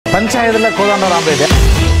పంచాయతీల కోదండ రామిరెడ్డి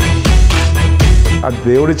అది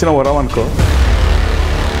దేవుడిచ్చిన వరం అనుకో.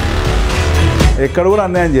 ఎక్కడ కూడా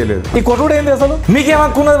అన్యాయం చేయలేదు. ఈ కొట్టుడు ఏంది అసలు?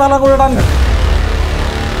 మీకేమనుకున్నది వాళ్ళ కొట్టడానికి?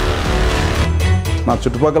 నా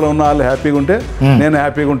చుట్టుపక్కల ఉన్న వాళ్ళు హ్యాపీగా ఉంటే నేను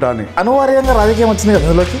హ్యాపీగా ఉంటా అని. అనివార్యంగా రాజకీయం వచ్చింది కదా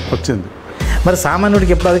ఇందులోకి. వచ్చింది. మరి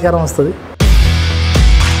సామాన్యుడికి ఎప్పుడు అధికారం వస్తుంది?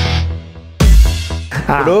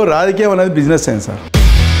 ఇప్పుడు రాజకీయం అనేది బిజినెస్ అయింది సార్.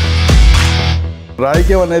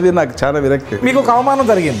 రాజకీయం అనేది నాకు చాలా విరక్తి. మీకు ఒక అవమానం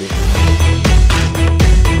జరిగింది.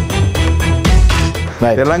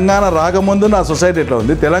 తెలంగాణ రాకముందు నా సొసైటీ ఎట్లా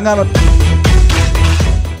ఉంది, తెలంగాణ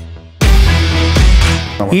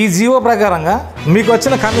ఈ జీవో ప్రకారంగా మీకు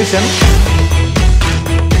వచ్చిన కమిషన్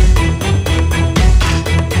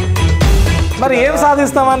మరి ఏం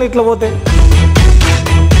సాధిస్తామని ఇట్లా పోతే?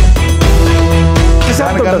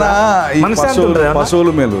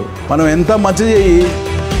 పశువులు మేలు. మనం ఎంత మంచి చేయి.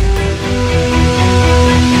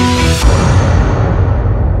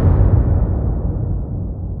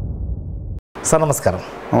 సార్ నమస్కారం.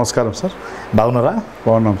 నమస్కారం సార్. బాగున్నారా?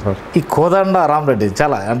 బాగున్నాం సార్. ఈ కోదండ రామిరెడ్డి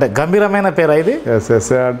చాలా అంటే గంభీరమైన పేరు ఇది.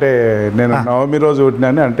 అంటే నేను నవమి రోజు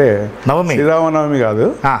పుట్టినాను. అంటే నవమి, శ్రీరామనవమి కాదు,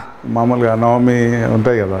 మామూలుగా నవమి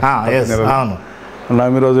ఉంటాయి కదా. అవును,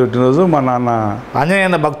 నవమి రోజు పుట్టినరోజు మా నాన్న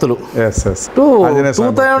ఆంజనేయ భక్తులు.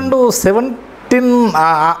 2017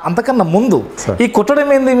 అంతకన్నా ముందు ఈ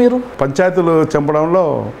కొట్టడం ఏంది మీరు? పంచాయతీలు చంపడంలో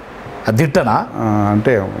దిట్టనా?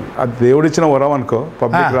 అంటే అది దేవుడిచ్చిన వరం అనుకో,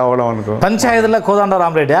 పబ్లిక్ రావడం అనుకో. పంచాయతీల కోదండ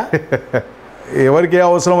రామిరెడ్డి ఎవరికి ఏ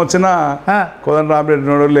అవసరం వచ్చినా కోదండ రామిరెడ్డి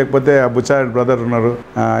ఉన్నాడు, లేకపోతే బుచ్చాడి బ్రదర్ ఉన్నారు,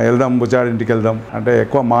 వెళ్దాం బుచ్చాడి ఇంటికి వెళ్దాం అంటే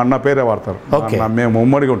ఎక్కువ మా అన్న పేరే వాడతారు. మేము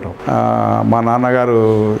ఉమ్మడిగా ఉంటాం. మా నాన్నగారు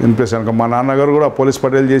ఇంప్రెషన్. మా నాన్నగారు కూడా పోలీస్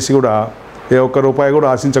పటేల్ చేసి కూడా ఏ ఒక్క రూపాయి కూడా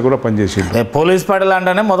ఆశించకుండా పనిచేసి. పోలీస్ పటేల్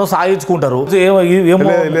అంటేనే మొదలు సాగించుకుంటారు.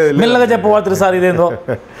 మెల్లగా చెప్పవచ్చు సార్, ఇదేందో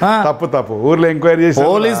తప్పు. ఊర్లో ఎంక్వైరీ చేసి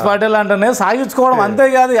పోలీస్ పటేల్ అంటేనే సాగించుకోవడం,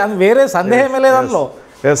 అంతేకాదు అది వేరే సందేహమే లేదు అందులో.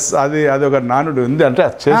 అది ఒక నానుడు ఉంది. అంటే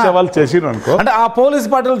చేసే వాళ్ళు చేసిరు అనుకో. అంటే ఆ పోలీస్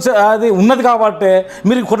పటేల్ అది ఉన్నది కాబట్టి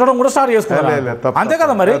మీరు కొట్టడం కూడా స్టార్ట్ చేసుకున్నారు. అంతే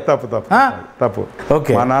కదా మరి? తప్పు.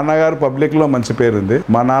 మా నాన్నగారు పబ్లిక్ లో మంచి పేరు ఉంది.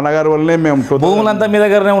 మా నాన్నగారి వల్లనే మేము భూములంతా మీ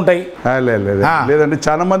దగ్గరనే ఉంటాయి. లేదంటే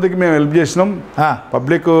చాలా మందికి మేము హెల్ప్ చేసినాం.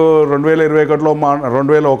 పబ్లిక్ 2001లో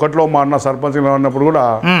మా అన్న సర్పంచ్ ఉన్నప్పుడు కూడా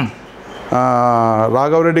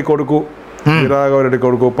రాఘవరెడ్డి కొడుకు, వీరరాఘవరెడ్డి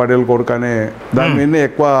కొడుకు, పటేల్ కొడుకు అనే దాని మీద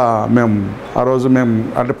ఎక్కువ మేము ఆ రోజు మేము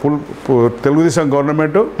అంటే తెలుగుదేశం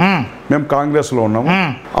గవర్నమెంట్, మేము కాంగ్రెస్లో ఉన్నాము.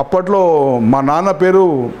 అప్పట్లో మా నాన్న పేరు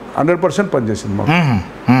 100% పనిచేసింది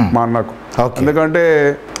మా అన్నకు. ఎందుకంటే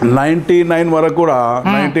 99 వరకు కూడా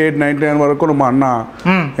 98, 99 వరకు కూడా మా అన్న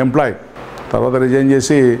ఎంప్లాయ్. తర్వాత రిజైన్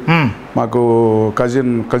చేసి మాకు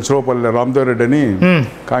కజిన్ కంచరోపల్లి రామదేవ్ రెడ్డి అని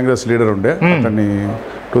కాంగ్రెస్ లీడర్ ఉండే, అతన్ని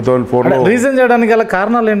 2004లో రీజన్ చేయడానికి గల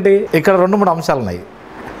కారణాలు ఏంటి? ఇక్కడ 2-3 అంశాలు ఉన్నాయి.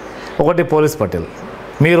 ఒకటి పోలీస్ పటేల్,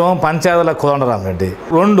 మీరు పంచాయతీల కోదండ రామిరెడ్డి.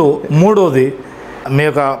 మూడోది మీ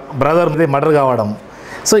యొక్క బ్రదర్ మర్డర్ కావడం.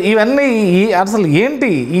 సో ఇవన్నీ అసలు ఏంటి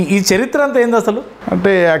ఈ చరిత్ర అంతా ఏంది అసలు?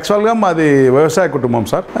 అంటే యాక్చువల్గా మాది వ్యవసాయ కుటుంబం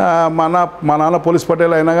సార్. మా నాన్న పోలీస్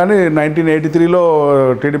పటేల్ అయినా కానీ 1983లో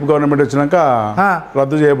టీడీపీ గవర్నమెంట్ వచ్చినాక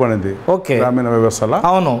రద్దు చేయబడింది గ్రామీణ వ్యవస్థలో.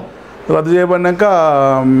 అవును, రద్దు చేయబడినాక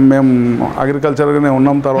మేము అగ్రికల్చర్గానే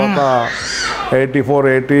ఉన్నాం. తర్వాత 84,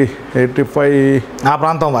 80, 85 ఆ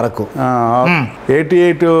ప్రాంతం వరకు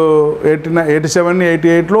 88, 87,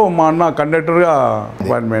 88లో మా అన్న కండక్టర్గా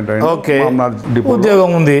అపాయింట్మెంట్ అయింది. ఉద్యోగం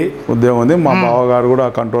ఉంది. మా బావగారు కూడా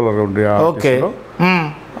కంట్రోలర్ ఉండే.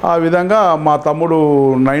 ఆ విధంగా మా తమ్ముడు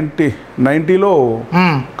 90లో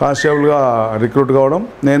కానిస్టేబుల్గా రిక్రూట్ కావడం,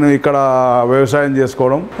 నేను ఇక్కడ వ్యవసాయం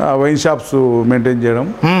చేసుకోవడం, వైన్ షాప్స్ మెయింటైన్ చేయడం.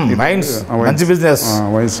 మంచి బిజినెస్,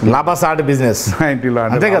 లాభసాటి బిజినెస్. 90లో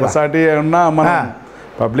లాభసాటి ఉన్నా మనం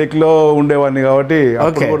పబ్లిక్లో ఉండేవాడిని కాబట్టి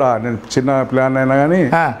అప్పుడు కూడా నేను చిన్న ప్లాన్ అయినా కానీ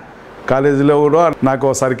కాలేజీలో కూడా నాకు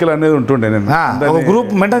సర్కిల్ అనేది ఉంటుండే. నేను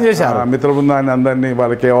గ్రూప్ మెయింటైన్ చేశాను, మిత్ర బృందాన్ని అందరినీ,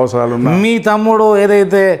 వాళ్ళకి ఏ అవసరాలు ఉన్నా. మీ తమ్ముడు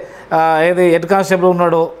ఏదైతే హెడ్ కానిస్టేబుల్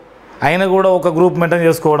ఉన్నాడో ఆయన కూడా ఒక గ్రూప్ మెయింటైన్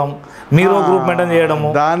చేసుకోవడం, మీరు గ్రూప్ మెయింటైన్ చేయడము,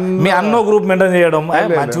 మీ అన్నో గ్రూప్ మెయింటైన్ చేయడం.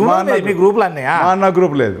 మీ గ్రూప్లు అన్నీ అన్న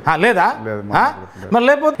గ్రూప్ లేదా? మరి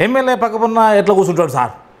లేకపోతే ఎమ్మెల్యే పక్కన ఎట్లా కూర్చుంటాడు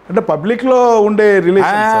సార్? అంటే పబ్లిక్ లో ఉండే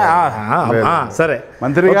రిలేషన్. సరే,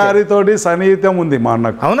 మంత్రి గారితో సన్నిహిత్యం ఉంది మా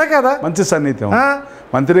అన్నకు. అవునా కదా? మంచి సన్నిహిత్యం.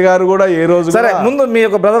 మంత్రి గారు కూడా ఏ రోజు. సరే, ముందు మీ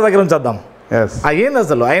యొక్క బ్రదర్ దగ్గర నుంచి వద్దాం. ఏంది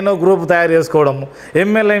అసలు ఆయన గ్రూప్ తయారు చేసుకోవడం,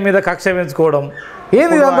 ఎమ్మెల్యే మీద కక్ష పెంచుకోవడం,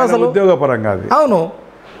 ఏంది అసలు? ఉద్యోగపరంగా అది. అవును,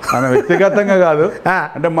 మన వ్యక్తిగతంగా కాదు.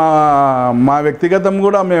 అంటే మా వ్యక్తిగతం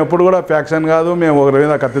కూడా మేము ఎప్పుడు కూడా ఫ్యాక్షన్ కాదు, మేము ఒకరి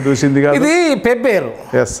మీద కత్తి దూసింది కాదు. ఇది పెబ్బేర్.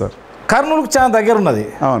 Yes sir. కర్నూలుకు చాలా దగ్గర ఉన్నది.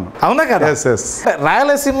 అవును, అవునా కదా?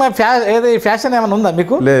 రాయలసీమ ఏది ఫ్యాషన్ ఏమైనా ఉందా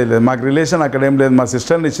మీకు? లేదు, మాకు రిలేషన్ అక్కడ ఏం లేదు. మా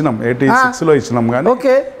సిస్టర్ని ఇచ్చినాం, 86లో ఇచ్చినాం, కానీ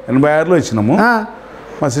 86లో ఇచ్చినాము.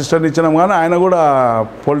 మా సిస్టర్ని ఇచ్చినాం, కానీ ఆయన కూడా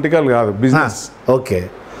పొలిటికల్ కాదు, బిజినెస్. ఓకే,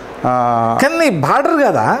 కానీ బార్డర్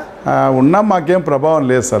కదా ఉన్నాం, మాకేం ప్రభావం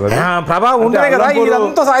లేదు సార్. అది ప్రభావం ఉంటే కదా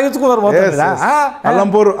ఇదంతా సాగించుకున్నారు.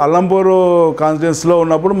 అల్లంపూర్ కాన్స్టిట్యున్సీలో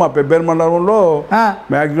ఉన్నప్పుడు మా పెబ్బేరు మండలంలో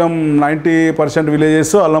మ్యాక్సిమం 90%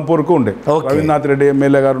 విలేజెస్ అల్లంపూర్కు ఉండే. రవీంద్రనాథ్ రెడ్డి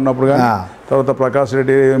ఎమ్మెల్యే గారు ఉన్నప్పుడు, కానీ తర్వాత ప్రకాష్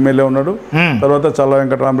రెడ్డి ఎమ్మెల్యే ఉన్నాడు, తర్వాత చల్ల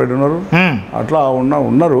వెంకటరామరెడ్డి ఉన్నారు, అట్లా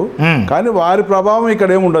ఉన్నారు. కానీ వారి ప్రభావం ఇక్కడ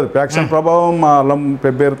ఏమి ఉండదు. ఫ్యాక్షన్ ప్రభావం మా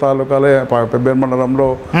పెబ్బేరు తాలూకాలే, పెబ్బేరు మండలంలో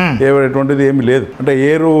ఎటువంటిది ఏమి లేదు. అంటే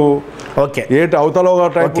ఏరు ఏటి అవతల ఒక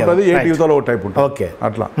టైప్ ఉంటుంది, ఏటి యువతల ఒక టైప్ ఉంటుంది. ఓకే,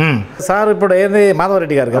 అట్లా. సార్ ఇప్పుడు ఏంది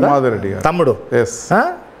మాధవరెడ్డి గారు కదా, మాధవరెడ్డి గారు తమ్ముడు,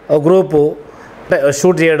 ఒక గ్రూపు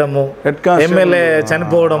షూట్ చేయడము, ఎమ్మెల్యే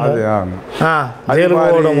చనిపోవడము,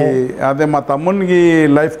 అదే మా తమ్మునికి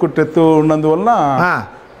లైఫ్ కుట్టెత్తు ఉన్నందువల్ల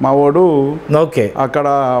మా వాడు ఓకే అక్కడ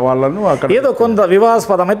వాళ్ళను అక్కడ ఏదో కొంత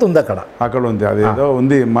వివాదాస్పదం అయితే ఉంది అక్కడ ఉంది. అదేదో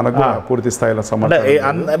ఉంది, మనకు పూర్తి స్థాయిలో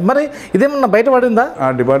సమాచారం. మరి ఇదేమన్నా బయటపడిందా? ఆ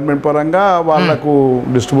డిపార్ట్మెంట్ పరంగా వాళ్ళకు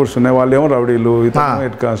డిస్ట్రిబ్యూట్స్ ఉన్నాయి. వాళ్ళు ఏమో రౌడీలు, ఇతను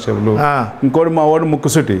హెడ్ కానిస్టేబుల్, ఇంకోటి మా వాడు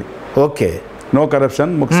ముక్కుసుటి. Okay, no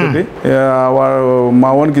corruption, ముక్సిటీ. మా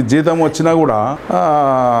వానికి జీతం వచ్చినా కూడా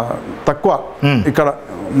తక్కువ, ఇక్కడ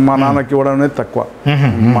మా నాన్నకి ఇవ్వడం అనేది తక్కువ.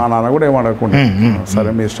 మా నాన్న కూడా ఏమడకుండా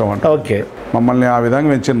సరే మీ ఇష్టం అంటే ఓకే, మమ్మల్ని ఆ విధంగా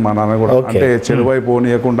పెంచింది మా నాన్న కూడా. అంటే చెడువైపు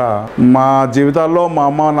పోనీయకుండా మా జీవితాల్లో మా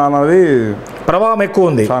అమ్మ నాన్నది ప్రభావం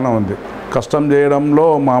ఎక్కువ ఉంది, చాలా ఉంది. కష్టం చేయడంలో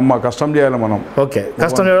మా అమ్మ, కష్టం చేయాలి మనం. ఓకే,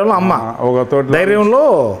 కష్టం చేయడంలో అమ్మ, ఒక తోటి ధైర్యంలో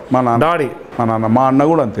మా నాన్న, డాడీ, మా నాన్న, మా అన్న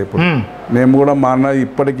కూడా అంతే. ఇప్పుడు మేము కూడా మా అన్న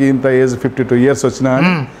ఇప్పటికీ ఇంత ఏజ్ 52 years వచ్చినా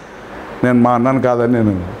నేను మా అన్నను కాదని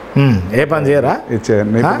నేను ఏ పని చేయరా,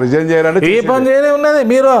 రిజైన్ చేయాలంటే ఏ పని చేయనే ఉన్నది.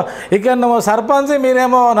 మీరు ఇక్కడ సర్పంచ్,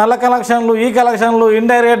 మీరేమో నల్ల కలెక్షన్లు, ఈ కలెక్షన్లు,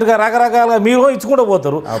 ఇండైరెక్ట్ గా రకరకాలుగా మీరు ఇచ్చుకుంటూ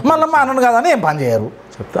పోతారు. మళ్ళీ మా అన్నను కాదని ఏం పని చేయరు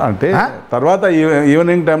చెప్తా. అంటే తర్వాత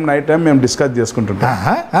ఈవినింగ్ టైం, నైట్ టైం మేము డిస్కస్ చేసుకుంటుంటాం,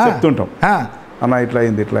 చెప్తుంటాం, అన్న ఇట్లా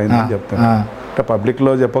అయింది అని చెప్తాం. అంటే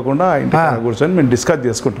పబ్లిక్లో చెప్పకుండా ఇంటి కూర్చొని మేము డిస్కస్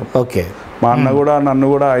చేసుకుంటాం. ఓకే, మా అన్న కూడా నన్ను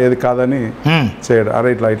కూడా ఏది కాదని చేయడు,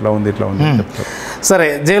 అరే ఇట్లా ఉంది చెప్తారు. సరే,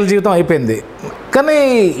 జైలు జీవితం అయిపోయింది, కానీ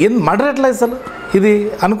మర్డర్ ఎట్లా అసలు? ఇది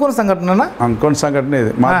అనుకోని సంఘటన? అనుకోని సంఘటన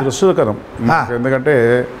ఇది, మా దృష్టికరం. ఎందుకంటే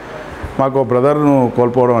మాకు బ్రదర్ను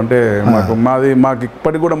కోల్పోవడం అంటే మాకు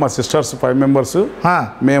ఇప్పటికి కూడా మా సిస్టర్స్ 5 members,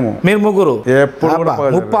 మీరు ముగ్గురు, ఎప్పుడు కూడా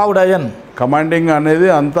ముప్పావు డజన్ కమాండింగ్ అనేది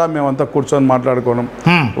అంతా మేమంతా కూర్చొని మాట్లాడుకోవడం.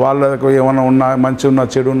 వాళ్ళకు ఏమైనా ఉన్నా, మంచి ఉన్నా,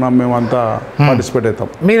 చెడు ఉన్నా మేమంతా పార్టిసిపేట్ అవుతాం.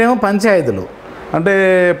 మీరేమో పంచాయతీలు అంటే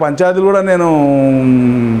పంచాయతీలు కూడా నేను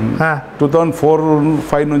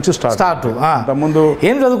 2004-05 నుంచి స్టార్ట్. ముందు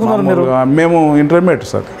ఏం చదువుకున్నారు మీరు? మేము ఇంటర్మీడియట్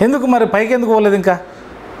సార్. ఎందుకు మరి పైకి ఎందుకు పోలేదు ఇంకా?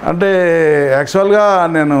 అంటే యాక్చువల్గా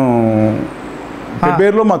నేను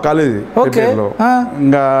పెబ్బేరులో మా కాలేజీ, పెబ్బేరులో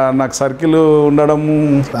ఇంకా నాకు సర్కిల్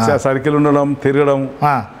ఉండడం, తిరగడం,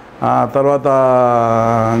 తర్వాత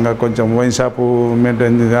ఇంకా కొంచెం వైన్ షాపు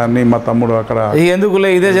మెయింటైన్ కానీ మా తమ్ముడు అక్కడ. ఎందుకులే,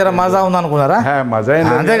 ఇదే జర మజా ఉంది అనుకున్నారా? మజా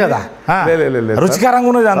అంతే కదా, రుచికరంగా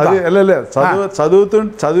ఉన్నది.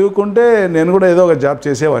 చదువుకుంటే నేను కూడా ఏదో ఒక జాబ్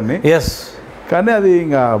చేసేవాడిని, కానీ అది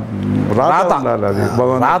ఇంకా రాత ఉండాలి, అది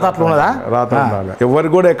రాత ఉండాలి. ఎవరు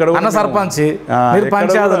కూడా ఎక్కడ సర్పంచ్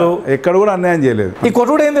పంచాయతీలు ఎక్కడ కూడా అన్యాయం చేయలేదు. ఈ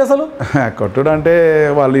కొట్టుడు ఏంది అసలు? కొట్టుడు అంటే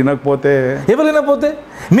వాళ్ళు వినకపోతే, ఎవరు వినకపోతే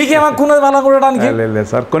మీకేమక్కున్నది వాళ్ళని కొట్టడానికి? లేదు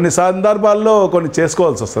సార్, కొన్ని సందర్భాల్లో కొన్ని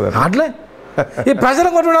చేసుకోవాల్సి వస్తుంది. అట్లే ఈ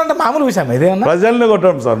ప్రజలను కొట్టడం అంటే మామూలు విషయం ఇదే? ప్రజల్ని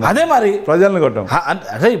కొట్టడం సార్. అదే మరి ప్రజల్ని కొట్టడం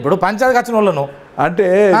అంటే ఇప్పుడు పంచాయతీ వచ్చిన వాళ్ళను అంటే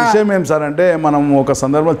విషయం ఏం సార్ అంటే, మనం ఒక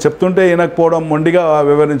సందర్భం చెప్తుంటే వినకపోవడం, మొండిగా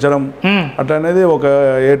వివరించడం అట్లా అనేది ఒక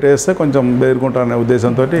ఏటు వేస్తే కొంచెం బెదిరుకుంటారనే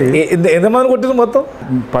ఉద్దేశంతో. ఎంతమంది కొట్టిండ్రు మొత్తం?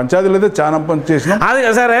 పంచాయతీలు అయితే చాలా పని చేసినాం. అది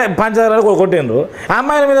సరే, పంచాయతీలు కొట్టిండ్రు,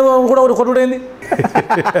 అమ్మాయిల మీద కూడా కొట్టుడైంది.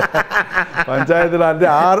 పంచాయతీలు అంటే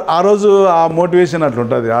ఆ రోజు ఆ మోటివేషన్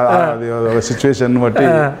అట్లుంటుంది, అది సిచ్యువేషన్ బట్టి.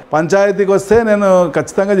 పంచాయతీకి వస్తే నేను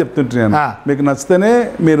ఖచ్చితంగా చెప్తుంటున్నాను, మీకు నచ్చితేనే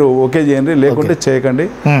మీరు ఓకే చేయండి, లేకుంటే చేయకండి.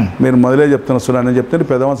 మీరు మొదలే చెప్తున్నా చూడండి అని చెప్తుంటే,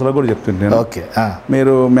 పెద్ద మనుషులకు కూడా చెప్తుంటాను.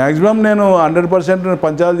 మీరు మ్యాక్సిమం నేను 100%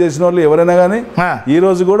 పంచాయతీ చేసిన వాళ్ళు ఎవరైనా కానీ ఈ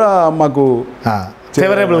రోజు కూడా మాకు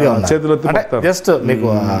చేతులు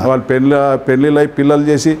వాళ్ళు పెళ్లి పిల్లలు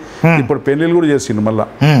చేసి, ఇప్పుడు పెళ్లిళ్ళు కూడా చేసిండు, మళ్ళీ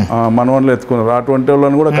మనవాళ్ళు ఎత్తుకున్నారు. అటువంటి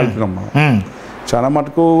వాళ్ళని కూడా కలిపినాం మనం. చాలా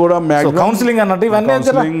మటుకు కూడా కౌన్సిలింగ్ అన్నట్టు ఇవన్నీ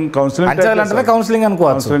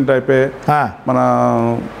కౌన్సిలింగ్ టైపే. మన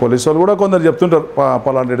పోలీసు వాళ్ళు కూడా కొందరు చెప్తుంటారు,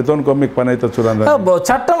 పలానా రెడ్డితో మీకు పని అయితే చూడండి.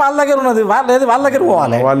 చట్టం వాళ్ళ దగ్గర ఉన్నది, వాళ్ళ దగ్గర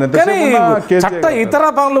పోవాలి. చట్ట ఇతర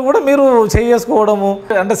పనులు కూడా మీరు చేసుకోవడము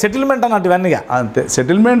అంటే సెటిల్మెంట్ అన్నట్టు ఇవన్నీ అంతే.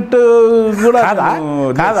 సెటిల్మెంట్ కూడా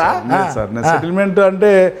కాదా సార్? సెటిల్మెంట్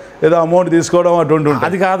అంటే ఏదో అమౌంట్ తీసుకోవడం అటువంటి,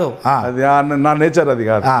 అది కాదు, అది నా నేచర్ అది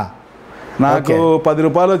కాదు. నాకు 10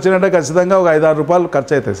 రూపాయలు వచ్చినట్టే ఖచ్చితంగా ఒక 5-6 రూపాయలు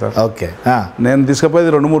ఖర్చు అవుతాయి సార్. ఓకే. నేను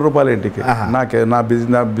తీసుకుపోయేది 2-3 రూపాయలు ఇంటికి. నాకే నా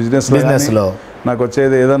బిజినెస్లో నాకు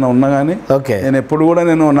వచ్చేది ఏదైనా ఉన్నా కానీ నేను ఎప్పుడు కూడా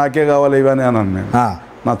నేను నాకే కావాలి ఇవని అన్నాను. నేను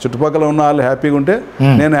నా చుట్టుపక్కల ఉన్న వాళ్ళు హ్యాపీగా ఉంటే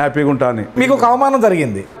నేను హ్యాపీగా ఉంటాను. మీకు ఒక అవమానం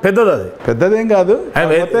జరిగింది, పెద్దదేం కాదు,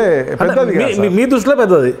 మీ దృష్టిలో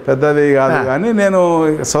పెద్దది కాదు కానీ నేను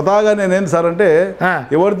స్వతహాగా నేనేంటి సార్ అంటే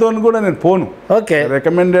ఎవరితో కూడా నేను పోను.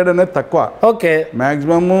 రికమెండెడ్ అనేది తక్కువ.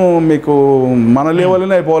 మ్యాక్సిమమ్ మీకు మన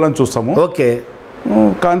లెవెల్లోనే అయిపోవాలని చూస్తాము.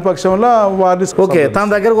 కాని పక్షంలో వారిని తన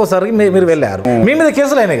దగ్గరకు ఒకసారి మీరు వెళ్ళారు, మీ మీద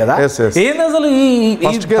కేసులు అయినాయి కదా? ఏంది అసలు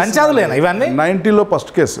పంచాయతీలేనా ఇవన్నీ? 90లో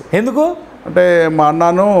ఫస్ట్ కేసు. ఎందుకు అంటే మా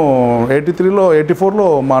అన్నను 83లో 84లో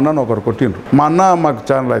మా అన్నను ఒకరు కొట్టిండ్రు. మా అన్న మాకు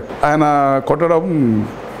చాలా లైక్ ఆయన కొట్టడం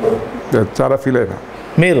చాలా ఫీల్ అయినా.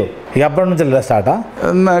 మీరు ఎప్పటి నుంచి స్టార్టా?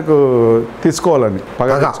 నాకు తీసుకోవాలని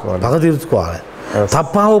పగ తీర్చుకోవాలి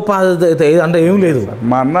తప్ప అంటే ఏం లేదు.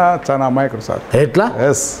 మా అన్న చాలా అమాయకుడు సార్. ఎట్లా?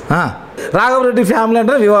 రాఘవరెడ్డి ఫ్యామిలీ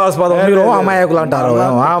అంటే వివాదాస్పదం, మీరు అమాయకులు అంటారు.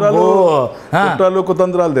 కుట్రలు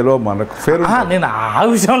కుతంత్రాలు తెలియవు మనకు. నేను ఆ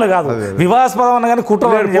విషయంలో కాదు, వివాదాస్పదం అన్న కానీ కుట్ర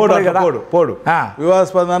పోడు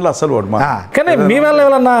వివాదాస్పదాలు అస్సలు పోడు. కానీ మీ వల్ల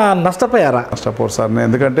ఎవరన్నా నష్టపోయారా? నష్టపోరు సార్.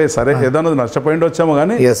 ఎందుకంటే సరే ఏదైనా నష్టపోయిండి వచ్చాము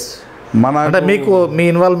కానీ మన అంటే మీకు మీ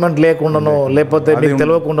ఇన్వాల్వ్మెంట్ లేకుండానో లేకపోతే మీకు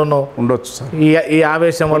తెలియకుండానో ఉండొచ్చు సార్. ఈ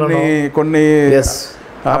ఆవేశం వల్ల కొన్ని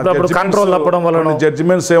అప్పుడప్పుడు కంట్రోల్ తప్పడం వల్ల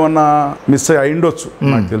జడ్జిమెంట్స్ ఏమన్నా మిస్ అయ్యిండొచ్చు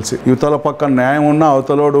నాకు తెలిసి. యువతల పక్క న్యాయం ఉన్నా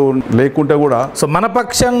అవతలోడు లేకుంటే కూడా సో మన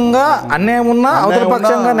పక్షంగా అన్యాయం ఉన్నా అవతల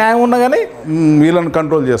పక్షంగా న్యాయం ఉన్నా కానీ వీళ్ళని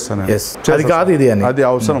కంట్రోల్ చేస్తాను. అది కాదు ఇది అని అది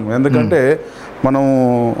అవసరం. ఎందుకంటే మనం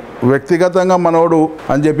వ్యక్తిగతంగా మనోడు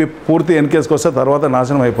అని చెప్పి పూర్తి ఎన్కేసుకొస్తే తర్వాత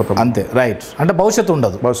నాశనం అయిపోతాం. అంతే, రైట్. అంటే భవిష్యత్తు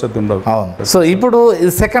ఉండదు. అవును. సో ఇప్పుడు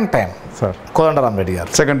ఇది సెకండ్ టైం సార్ కోదండరామిరెడ్డి గారు?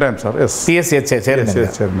 Second time sir. PSC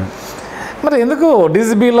chairman. మరి ఎందుకు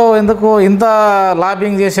డీసీబీలో ఎందుకు ఇంత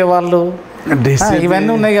లాబింగ్ చేసేవాళ్ళు?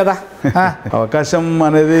 ఇవన్నీ ఉన్నాయి కదా. అవకాశం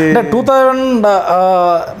అనేది 2000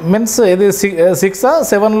 మీన్స్ ఇది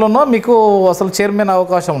 6-7లోనో మీకు అసలు చైర్మన్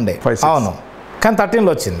అవకాశం ఉండే. అవును, కానీ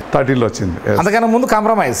 13లో వచ్చింది. అందుకని ముందు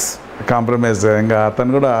కాంప్రమైజ్ ఇంకా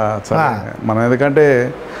అతను కూడా మనం ఎందుకంటే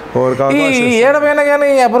ఏడమైనా కానీ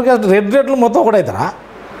ఎప్పటికీ రెడ్ రేట్లు మొత్తం ఒకటి అవుతారా?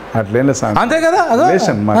 అట్లేం లేదు సార్. అంతే కదా.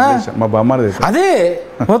 మా బామ్మది అదే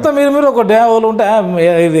మొత్తం మీరు ఒక డేవోలు ఉంటే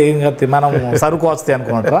ఇది మనం సరుకు వస్తాయి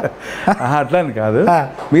అనుకుంటారా? అట్లా అని కాదు.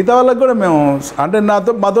 మిగతా వాళ్ళకి కూడా మేము అంటే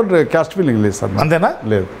మాతో క్యాస్ట్ ఫీలింగ్ లేదు సార్. అంతేనా?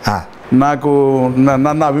 లేదు. నాకు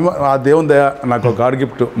నన్ను ఆ దేవుని దయ నాకు గాడ్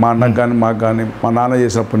గిఫ్ట్. మా అన్నకు కానీ మాకు కానీ మా నాన్న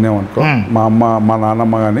చేసిన పుణ్యం అనుకో. మా అమ్మ మా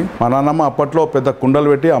నాన్నమ్మ కానీ మా నాన్నమ్మ అప్పట్లో పెద్ద కుండలు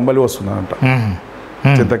పెట్టి అంబలి వస్తున్నారంట.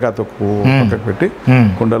 చింతకాయ పక్కకు పెట్టి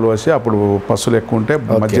కుండలు వచ్చి అప్పుడు పశువులు ఎక్కువ ఉంటే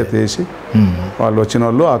మధ్య తీసి వాళ్ళు వచ్చిన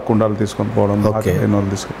వాళ్ళు ఆ కుండలు తీసుకొని పోవడం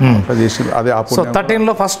చేసి అదే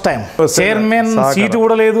 13లో ఫస్ట్ టైం చైర్మన్ సీట్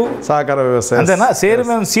కూడా లేదు. సహకార వ్యవసాయ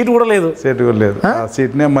చైర్మన్ సీట్ కూడా లేదు. ఆ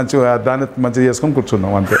సీట్నే మంచిగా దాన్ని మంచిగా చేసుకొని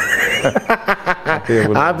కూర్చున్నాం అంతే.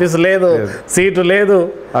 ఆఫీస్ లేదు, సీటు లేదు.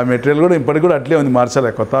 ఆ మెటీరియల్ కూడా ఇప్పటికి కూడా అట్లే ఉంది. మార్చలే,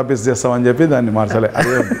 కొత్త ఆఫీస్ చేస్తామని చెప్పి దాన్ని మార్చలే.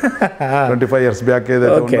 అదే 25 years బ్యాక్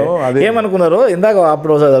ఏదైతే ఏమనుకున్నారు ఇందాక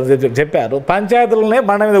అప్పుడు చెప్పారు, పంచాయతీలనే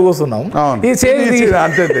బండ మీద కూర్చున్నాం.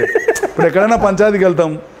 అంతే. ఇప్పుడు ఎక్కడైనా పంచాయతీకి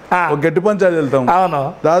వెళ్తాం, ఒక గట్టి పంచాయతీ వెళ్తాం. అవును.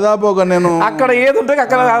 దాదాపు ఒక నేను అక్కడ ఏది ఉంటే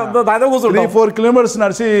అక్కడ 3-4 kilometers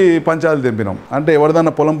నడిచి పంచాయతీ తెంపినాం. అంటే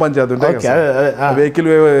ఎవరిదన్నా పొలం పంచాయతీ ఉంటే వెహికల్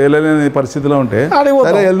వెళ్ళలేని పరిస్థితిలో ఉంటే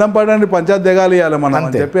సరే వెళ్దాం పడండి పంచాయతీ దిగాలి మనం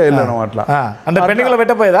అని చెప్పి వెళ్ళాను. అట్లా పెండింగ్ లో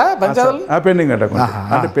పెట్టపోయేదా పంచాయతీ? పెండింగ్ పెట్టకుండా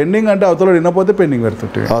అంటే పెండింగ్ అంటే అవతల వినపోతే పెండింగ్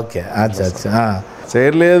పెడుతుంటే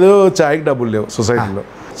చేయలేదు. చాయ్కి డబ్బులు లేవు సొసైటీలో.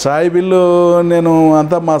 చాయ్ బిల్లు నేను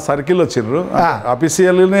అంతా మా సర్కిల్ వచ్చిండ్రు,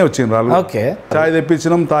 అఫీషియల్నే వచ్చిండ్రు వాళ్ళు. చాయ్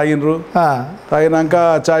తెప్పించినాం, తాగినరు. తాగినాక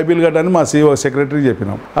చాయ్ బిల్ కట్టని మా CEO సెక్రటరీ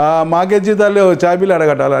చెప్పినాం. మాకే జీతాలు చాయ్ బిల్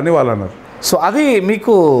అడగట్టాలని వాళ్ళు అన్నారు. సో అది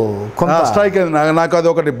మీకు స్ట్రైక్ అయింది. నాకు అది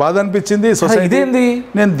ఒకటి బాధ అనిపించింది. సొసైటీ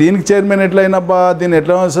నేను దీనికి చైర్మన్ ఎట్లయినబ్బా, దీన్ని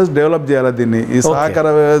ఎట్లా డెవలప్ చేయాలి, దీన్ని ఈ సహకార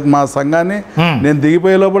మా సంఘాన్ని నేను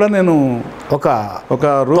దిగిపోయే లోపల నేను ఒక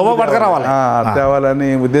తేవాలని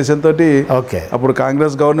ఉద్దేశంతో అప్పుడు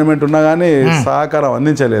కాంగ్రెస్ గవర్నమెంట్ ఉన్నా కానీ సహకారం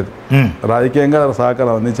అందించలేదు, రాజకీయంగా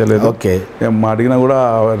సహకారం అందించలేదు. అడిగినా కూడా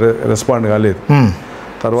రెస్పాండ్ కాలేదు.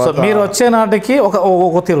 తర్వాత మీరు వచ్చే నాటికి ఒక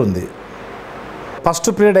తీరు ఉంది. ఫస్ట్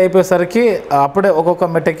పీరియడ్ అయిపోయేసరికి అప్పుడే ఒక్కొక్క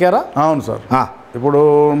మెట్టెక్కారా? అవును సార్. ఇప్పుడు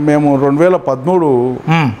మేము 2013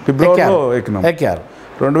 ఫిబ్రవరిలో ఎక్కారు.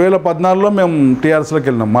 2014లో మేము TRSలోకి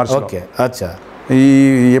వెళ్ళినాం మార్చి. ఈ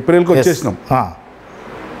ఏప్రిల్కి వచ్చేసినాం.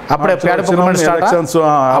 అప్పుడే pad procurement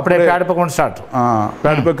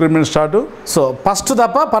start. So first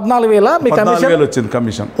తప్ప 14,000 మీకు 14,000 వచ్చింది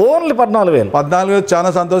కమిషన్. ఓన్లీ 14,000. చాలా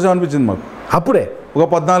సంతోషం అనిపించింది మాకు. అప్పుడే ఒక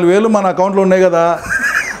 14,000 మన అకౌంట్లో ఉన్నాయి కదా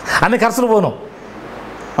అన్ని ఖర్చులు పోను.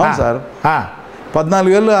 అవును సార్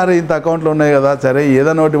 14,000 అరే ఇంత అకౌంట్లో ఉన్నాయి కదా, సరే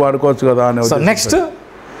ఏదైనా ఒకటి వాడుకోవచ్చు కదా అని.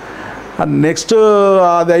 నెక్స్ట్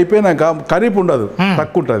అది అయిపోయినాక ఖరీఫ్ ఉండదు,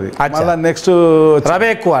 తక్కువ ఉంటుంది. మళ్ళీ నెక్స్ట్ రబీ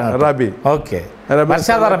ఎక్కువ. రబీ ఓకే,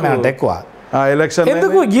 వర్షాధారమే అంటే ఎక్కువ. ఎలక్షన్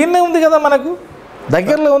ఎందుకు గిన్నె ఉంది కదా మనకు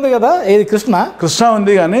దగ్గరలో ఉంది కదా, ఏది కృష్ణ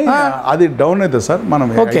ఉంది కానీ అది డౌన్ అవుతుంది సార్.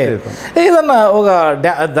 మనం ఓకే ఏదన్నా ఒక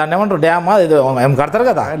దాన్ని ఏమంటారు డ్యామా ఏం కడతారు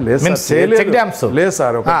కదా, చెక్ డ్యామ్స్ లేదు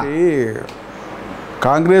సార్. ఒకటి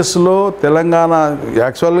కాంగ్రెస్లో తెలంగాణ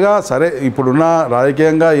యాక్చువల్గా సరే ఇప్పుడున్న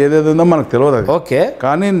రాజకీయంగా ఏదేది ఉందో మనకు తెలియదు అది. ఓకే,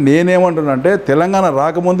 కానీ నేనేమంటున్నానంటే తెలంగాణ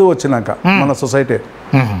రాకముందు వచ్చినాక మన సొసైటీ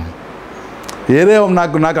ఏదే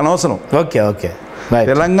నాకు అనవసరం. ఓకే ఓకే,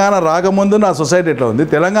 తెలంగాణ రాకముందు నా సొసైటీ ఎట్లా ఉంది,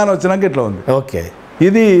 తెలంగాణ వచ్చినాక ఎట్లా ఉంది, ఓకే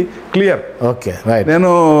ఇది క్లియర్. ఓకే, నేను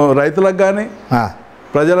రైతులకు కానీ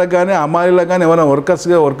ప్రజలకు కానీ అమ్మాయిలకు కానీ ఎవరైనా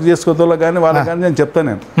వర్క్ చేసుకోవాళ్ళకి కానీ వాళ్ళకి కానీ నేను చెప్తాను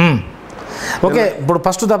నేను. ఓకే, ఇప్పుడు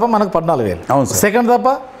ఫస్ట్ దఫా మనకు 14,000. అవును సార్.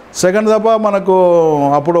 సెకండ్ దఫా మనకు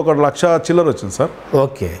అప్పుడు 1,00,000 చిల్లర వచ్చింది సార్.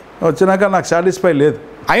 ఓకే, వచ్చినాక నాకు సాటిస్ఫై లేదు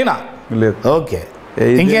లేదు. ఓకే,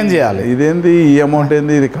 ఇంకేం చేయాలి, ఇదేంది ఈ అమౌంట్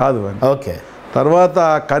ఏంది, ఇది కాదు అని. ఓకే, తర్వాత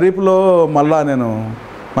ఖరీఫ్లో మళ్ళా నేను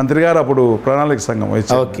మంత్రి గారు అప్పుడు ప్రణాళిక సంఘం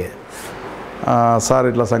వచ్చి ఓకే సార్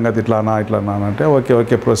ఇట్లా సంగతి ఇట్లా అంటే ఓకే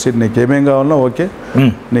ఓకే ప్రొసీడ్, నీకు ఏమేం కావాలన్నా ఓకే,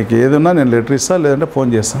 నీకు ఏది ఉన్నా నేను లెటర్ ఇస్తాను లేదంటే ఫోన్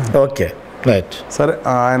చేస్తాను. Okay right. సరే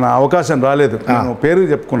ఆయన అవకాశం రాలేదు, నేను పేరు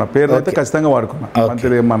చెప్పుకున్నా, పేరు అయితే ఖచ్చితంగా వాడుకున్నా.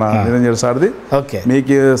 మంత్రి మన నిరంజన్ సార్ది. ఓకే,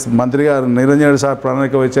 మీకు మంత్రి గారు నిరంజన్ సార్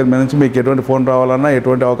ప్రణాళిక వచ్చే మీద నుంచి మీకు ఎటువంటి ఫోన్ రావాలన్నా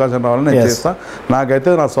ఎటువంటి అవకాశం రావాలన్నా నేను చేస్తా,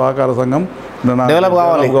 నాకైతే నా సహకార సంఘం డెవలప్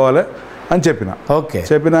కావాలి అని చెప్పిన. ఓకే,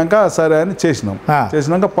 చెప్పినాక సరే అని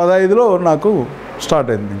చేసినాక 15లో నాకు స్టార్ట్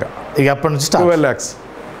అయింది. ఇక అప్పటి నుంచి 12 lakhs.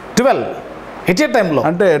 12 ఇచ్చే టైంలో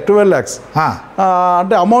అంటే 12 lakhs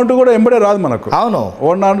అంటే అమౌంట్ కూడా ఎంబడే రాదు మనకు. అవును,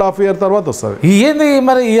 1.5 year తర్వాత వస్తుంది. ఏంది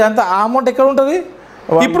మరి అంత ఆ అమౌంట్ ఎక్కడ ఉంటుంది?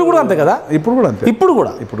 ఇప్పుడు కూడా అంతే కదా? ఇప్పుడు కూడా అంతే. ఇప్పుడు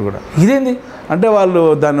కూడా ఇదేంది అంటే వాళ్ళు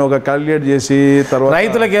దాన్ని ఒక క్యాలిక్యులేట్ చేసి తర్వాత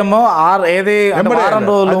రైతులకేమో ఏది వారం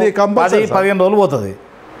రోజులు 15 రోజులు పోతుంది,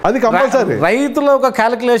 అది కంపల్సరీ. రైతుల ఒక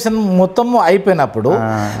క్యాలిక్యులేషన్ మొత్తం అయిపోయినప్పుడు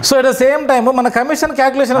so at the same time మన కమిషన్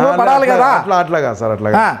క్యాలిక్యులేషన్ పడాలి కదా. అట్లా కాదు సార్, అట్లా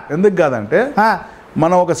ఎందుకు కాదంటే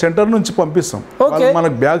మనం ఒక సెంటర్ నుంచి పంపిస్తాం,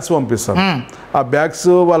 మనకు బ్యాగ్స్ పంపిస్తాం, ఆ బ్యాగ్స్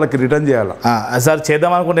వాళ్ళకి రిటర్న్ చేయాలి. సార్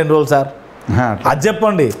చేద్దాం అనుకుంటే ఎన్ని రోజులు సార్ అది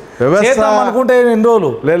చెప్పండి, అనుకుంటే ఎన్ని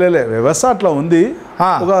రోజులు? లే వ్యవస్థ అట్లా ఉంది,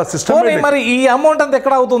 ఒక సిస్టమ్. మరి ఈ అమౌంట్ అంతా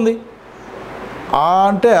ఎక్కడ అవుతుంది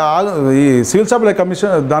అంటే ఈ సివిల్ సప్లై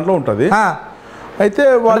కమిషన్ దాంట్లో ఉంటుంది. అయితే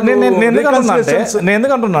నేను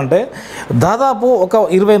ఎందుకంటున్నా అంటే దాదాపు ఒక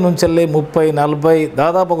 20 నుంచి 30, 40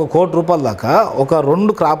 దాదాపు 1 కోటి రూపాయల దాకా ఒక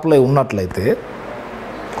 2 క్రాప్లు ఉన్నట్లయితే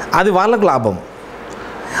అది వాళ్ళకు లాభం.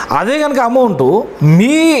 అదే కనుక అమౌంట్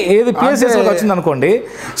మీ ఏది పిఎస్ఎస్లోకి వచ్చింది అనుకోండి,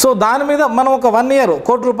 సో దాని మీద మనం ఒక 1 year 1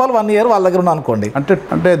 కోటి రూపాయలు 1 year వాళ్ళ దగ్గర అనుకోండి.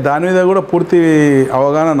 అంటే దాని మీద కూడా పూర్తి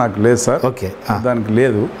అవగాహన నాకు లేదు సార్. ఓకే, దానికి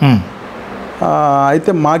లేదు.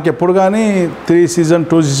 అయితే మాకెప్పుడు కానీ 3 season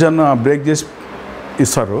 2 season బ్రేక్ చేసి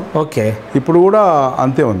ఇస్తారు. ఓకే, ఇప్పుడు కూడా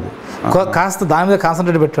అంతే ఉంది. కాస్త దాని మీద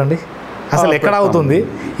కాన్సన్ట్రేట్ పెట్టండి. అసలు ఎక్కడ అవుతుంది,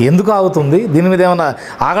 ఎందుకు అవుతుంది, దీని మీద ఏమైనా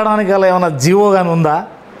ఆగడానికి గల ఏమైనా జీవో కానీ ఉందా,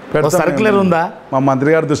 సర్క్యులర్ ఉందా? మా మంత్రి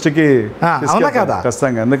గారి దృష్టికి అవునా కదా?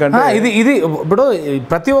 ఖచ్చితంగా. ఎందుకంటే ఇది ఇప్పుడు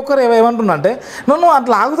ప్రతి ఒక్కరు ఏమంటున్నా అంటే నువ్వు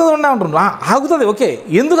అట్లా ఆగుతుంది అంటున్నా, ఆగుతుంది. ఓకే,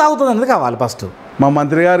 ఎందుకు ఆగుతుంది అనేది కావాలి ఫస్ట్. మా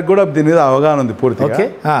మంత్రి గారికి కూడా దీని మీద అవగాహన ఉంది పూర్తిగా. ఓకే,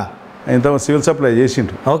 ఇంత సివిల్ సప్లై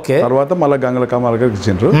చేసిండ్రు. ఓకే, తర్వాత మళ్ళీ గంగల కమాల గారికి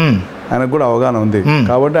ఇచ్చిండ్రు. ఆయనకు కూడా అవగాహన ఉంది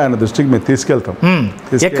కాబట్టి ఆయన దృష్టికి మేము తీసుకెళ్తాం.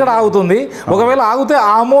 ఎక్కడ ఆగుతుంది, ఒకవేళ ఆగితే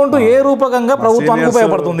ఆ అమౌంట్ ఏ రూపకంగా ప్రభుత్వానికి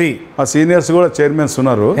ఉపయోగపడుతుంది. ఆ సీనియర్స్ కూడా చైర్మన్స్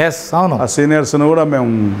ఉన్నారు. అవును, ఆ సీనియర్స్ కూడా మేము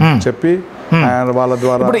చెప్పి ఆయన వాళ్ళ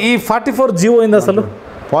ద్వారా. ఇప్పుడు ఈ 44 జీవో అయింది. అసలు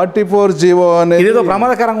 44 జీవో అనేది ఏదో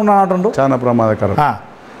ప్రమాదకరంగా ఉన్నట్టు, చాలా ప్రమాదకరం.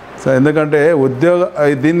 ఎందుకంటే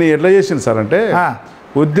దీన్ని ఎట్లా చేసింది సార్ అంటే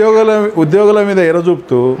ఉద్యోగుల మీద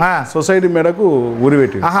ఎరచూపుతూ సొసైటీ మేడకు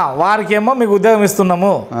ఉరిపెట్టి వారికి ఏమో మీకు ఉద్యోగం ఇస్తున్నాము,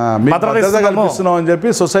 భద్రత కల్పిస్తున్నాం అని చెప్పి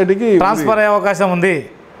సొసైటీకి ట్రాన్స్ఫర్ అయ్యే అవకాశం ఉంది,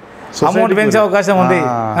 అమౌంట్ పెంచే అవకాశం ఉంది.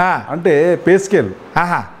 అంటే పే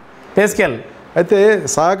స్కేల్. అయితే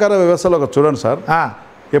సహకార వ్యవస్థలో ఒక చూడండి సార్,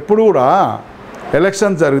 ఎప్పుడు కూడా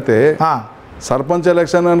ఎలక్షన్ జరిగితే సర్పంచ్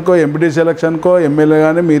ఎలక్షన్ అనుకో, ఎంపీటీసీ ఎలక్షన్ కో, ఎమ్మెల్యే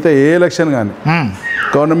కానీ మిగతా ఏ ఎలక్షన్ కానీ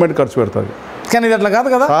గవర్నమెంట్ ఖర్చు పెడుతుంది. కానీ ఇది అట్లా కాదు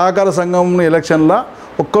కదా. సహకార సంఘం ఎలక్షన్లో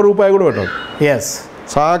 ₹1 కూడా పెట్టాడు.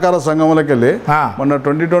 సహకార సంఘంలోకి వెళ్ళి మొన్న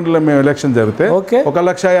 2020లో మేము ఎలక్షన్ జరిగితే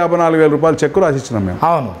 ₹1,54,000 చెక్కు రాసిచ్చినాం మేము.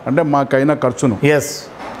 అవును, అంటే మాకైనా ఖర్చును.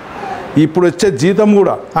 ఇప్పుడు వచ్చే జీతం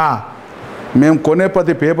కూడా మేము కొనే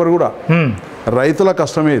ప్రతి పేపర్ కూడా రైతుల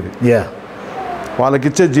కష్టమే. ఇది వాళ్ళకి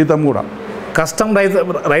ఇచ్చే జీతం కూడా కష్టం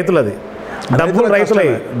రైతులది.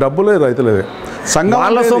 డబ్బులే రైతులది. సంఘం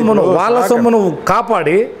వాళ్ళ సొమ్మును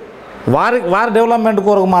కాపాడి వారి డెవలప్మెంట్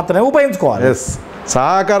కొరకు మాత్రమే ఉపయోగించుకోవాలి.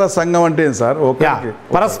 సహకార సంఘం అంటే ఏం సార్?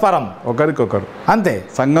 పరస్పరం ఒకరికొకరు అంతే.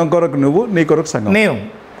 సంఘం కొరకు నువ్వు, నీ కొరకు సంఘం నేను,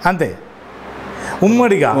 అంతే.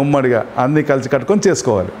 ఉమ్మడిగా అన్ని కలిసి కట్టుకొని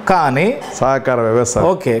చేసుకోవాలి. కానీ సహకార వ్యవస్థ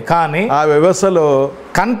ఓకే, కానీ ఆ వ్యవస్థలో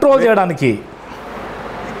కంట్రోల్ చేయడానికి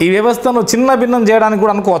ఈ వ్యవస్థను చిన్న భిన్నం చేయడానికి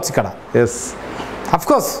కూడా అనుకోవచ్చు ఇక్కడ. ఎస్,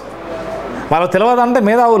 అఫ్కోర్స్ వాళ్ళకి తెలియదంటే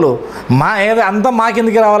మేధావులు ఏదో అంతా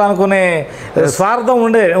మాకెందుకు రావాలనుకునే స్వార్థం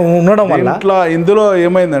ఉండడం వల్ల ఇందులో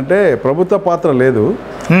ఏమైందంటే ప్రభుత్వ పాత్ర లేదు.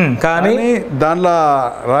 కానీ దాంట్లో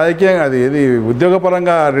రాజకీయంగా అది ఇది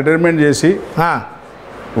ఉద్యోగపరంగా రిటైర్మెంట్ చేసి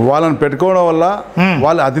వాళ్ళని పెట్టుకోవడం వల్ల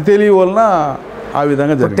వాళ్ళ అతి తెలివి వలన ఆ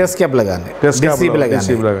విధంగా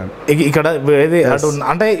ఇక్కడ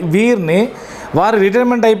అంటే వీరిని వారి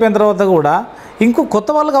రిటైర్మెంట్ అయిపోయిన తర్వాత కూడా ఇంకో కొత్త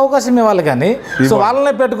వాళ్ళకి అవకాశం ఇవ్వాలి. కానీ సో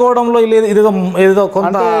వాళ్ళనే పెట్టుకోవడంలో ఏదో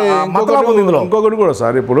కొంత ఇంకొకటి కూడా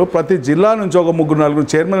సార్, ఇప్పుడు ప్రతి జిల్లా నుంచి ఒక 3-4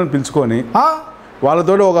 చైర్మన్ పిలుచుకొని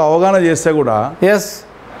వాళ్ళతో ఒక అవగాహన చేస్తే కూడా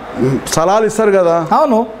సలహాలు ఇస్తారు కదా.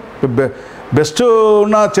 అవును, బెస్ట్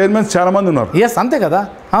ఉన్న చైర్మన్స్ చాలా మంది ఉన్నారు. అంతే కదా.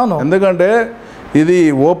 అవును, ఎందుకంటే ఇది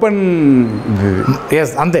ఓపెన్,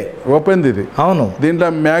 అంతే ఓపెన్ ఇది. అవును, దీంట్లో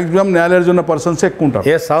మ్యాక్సిమం నాలెడ్జ్ ఉన్న పర్సన్స్ ఎక్కువ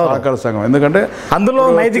ఉంటారు సహకార సంఘం. ఎందుకంటే అందులో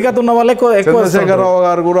నైతికత ఉన్న వాళ్ళే. చంద్రశేఖరరావు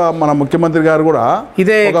గారు కూడా, మన ముఖ్యమంత్రి గారు కూడా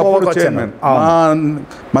ఇదే చైర్మన్,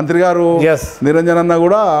 మంత్రి గారు నిరంజన్ అన్న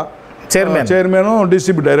కూడా చైర్మన్,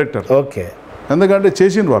 డిసిబి డైరెక్టర్. ఓకే, ఎందుకంటే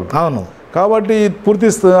చేసిండ్రు వాళ్ళు. అవును, కాబట్టి పూర్తి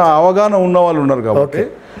అవగాహన ఉన్న వాళ్ళు ఉన్నారు. కాబట్టి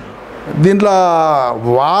దీంట్లో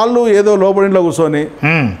వాళ్ళు ఏదో లోపలిలో కూర్చొని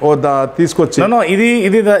తీసుకొచ్చి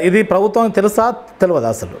ఇది ప్రభుత్వానికి తెలుసా తెలియదు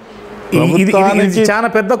అసలు. చాలా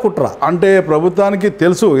పెద్ద కుట్ర. అంటే ప్రభుత్వానికి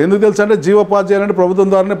తెలుసు. ఎందుకు తెలుసు అంటే జీవో పాస్ చేయాలంటే ప్రభుత్వం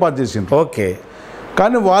ద్వారానే పాస్ చేసింది. ఓకే,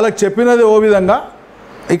 కానీ వాళ్ళకి చెప్పినది ఓ విధంగా,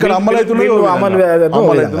 ఇక్కడ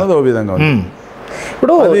అమలవుతున్నది ఓ విధంగా.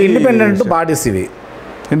 ఇప్పుడు ఇండిపెండెంట్ బాడీస్ ఇవి,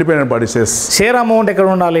 ఇండిపెండెంట్ బాడీస్. షేర్ అమౌంట్ ఎక్కడ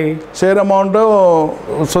ఉండాలి? షేర్ అమౌంట్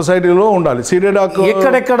సొసైటీలో ఉండాలి. సీడెడ్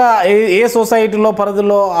ఎక్కడెక్కడ ఏ సొసైటీలో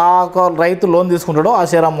పరిధిలో ఆ రైతు లోన్ తీసుకుంటాడో ఆ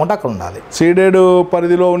షేర్ అమౌంట్ అక్కడ ఉండాలి. సీడెడ్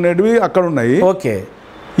పరిధిలో ఉండేవి అక్కడ ఉన్నాయి. ఓకే,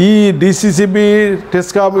 ఈ డిసిసిబి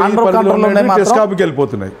టెస్కాబీకి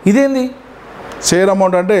వెళ్ళిపోతున్నాయి. ఇదేంది షేర్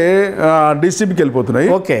అమౌంట్ అంటే డిసిబికి వెళ్ళిపోతున్నాయి.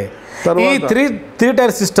 ఓకే, ఈ త్రీ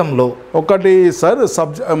టైర్ సిస్టంలో ఒకటి సార్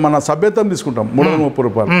మన సభ్యత్వం తీసుకుంటాం 330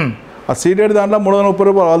 రూపాయలు. ఆ సీడెడ్ దాంట్లో 330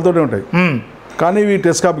 రూపాయలు వాళ్ళతోనే ఉంటాయి. కానీ ఇవి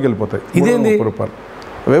టెస్కాబీకి వెళ్ళిపోతాయి. ఇదేంది రూపాయలు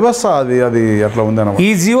వ్యవస్థ? అది అట్లా ఉందన్నమాట. ఈ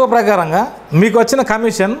జీవో ప్రకారంగా మీకు వచ్చిన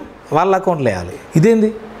కమిషన్ వాళ్ళ అకౌంట్లో వేయాలి. ఇదేంది?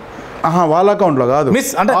 వాళ్ళ అకౌంట్లో కాదు,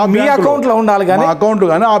 అంటే మీ అకౌంట్లో ఉండాలి. కానీ అకౌంట్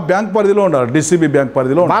కానీ ఆ బ్యాంక్ పరిధిలో ఉండాలి. డిసిబి బ్యాంక్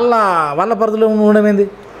పరిధిలో వాళ్ళ పరిధిలో ఉండడం ఏంది?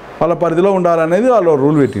 వాళ్ళ పరిధిలో ఉండాలనేది వాళ్ళు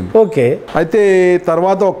రూల్ పెట్టింది. ఓకే, అయితే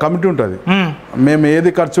తర్వాత ఒక కమిటీ ఉంటుంది. మేము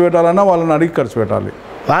ఏది ఖర్చు పెట్టాలన్నా వాళ్ళని అడిగి ఖర్చు పెట్టాలి.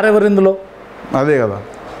 వారెవరు ఇందులో? అదే కదా,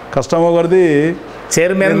 కష్టం ఒకరిది,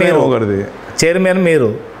 చైర్మన్ మీరు ఒకరిది. చైర్మన్ మీరు,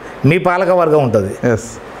 మీ పాలక వర్గం ఉంటుంది.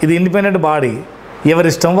 ఇది ఇండిపెండెంట్ బాడీ,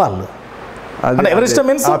 ఎవరిష్టం వాళ్ళు. ఎవరిష్టం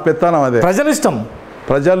మీన్స్ పెత్తనం. అదే ప్రజల ఇష్టం.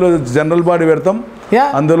 ప్రజలు జనరల్ బాడీ పెడతాం,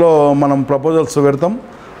 అందులో మనం ప్రపోజల్స్ పెడతాం.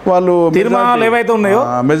 వాళ్ళు తీర్మానాలు ఏవైతే ఉన్నాయో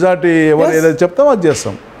మెజార్టీ ఎవరు ఏదైతే చెప్తాం అది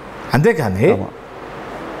చేస్తాం. అంతేకాని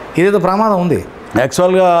ఇదేదో ప్రమాదం ఉంది.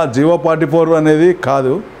 యాక్చువల్గా జీవో 44 అనేది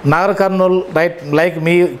కాదు. నాగర్ కర్నూలు లైక్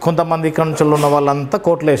మీ కొంతమంది ఇక్కడ నుంచి ఉన్న వాళ్ళంతా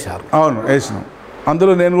కోర్టులో వేశారు. అవును, వేసినాం.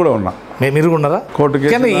 అందులో నేను కూడా ఉన్నా. మీరు ఉన్నారా? కోర్టుకి.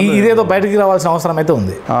 కానీ ఇదేదో బయటికి రావాల్సిన అవసరం అయితే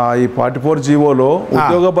ఉంది. ఈ 44 జీవోలో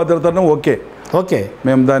ఉద్యోగ భద్రతను ఓకే,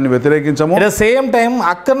 మేము దాన్ని వ్యతిరేకించము. అట్ ద సేమ్ టైం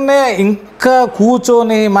అక్కడనే ఇంకా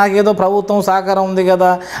కూర్చొని మాకేదో ప్రభుత్వం సహకారం ఉంది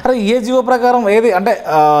కదా, అరే ఏ జీవో ప్రకారం ఏది అంటే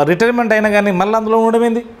రిటైర్మెంట్ అయినా కానీ మళ్ళీ అందులో ఉండడం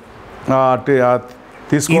ఏంది?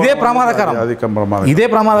 ఇదే ప్రమాదకరం. ఇదే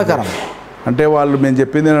ప్రమాదకరం. అంటే వాళ్ళు మేము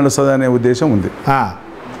చెప్పింది నడుస్తుంది అనే ఉద్దేశం ఉంది.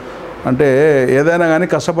 అంటే ఏదైనా కానీ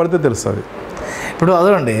కష్టపడితే తెలుస్తుంది. ఇప్పుడు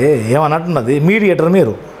అదండి ఏమన్నట్టున్నది,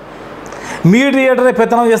 మీడియేటరే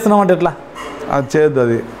పెత్తనం చేస్తున్నామంటే ఎట్లా? అది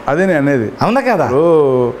చేయొద్దు. అదే నేను అనేది. అవునా కదా?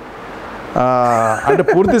 అంటే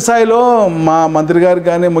పూర్తి స్థాయిలో మా మంత్రి గారు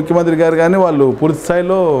కానీ ముఖ్యమంత్రి గారు కానీ వాళ్ళు పూర్తి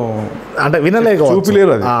స్థాయిలో అంటే వినలేక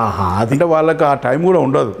చూపిలేరు. అది అంటే వాళ్ళకి ఆ టైం కూడా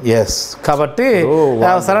ఉండదు. కాబట్టి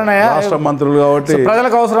రాష్ట్ర మంత్రులు కాబట్టి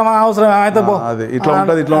ప్రజలకు అవసరం అది ఇట్లా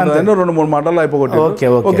ఉంటుంది అని 2-3 మాటలు అయిపోగొట్టి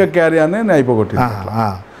ఓకే క్యారీ అని అయిపోగొట్టి.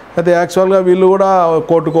 అయితే యాక్చువల్గా వీళ్ళు కూడా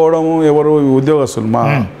కొట్టుకోవడము, ఎవరు ఉద్యోగస్తులు మా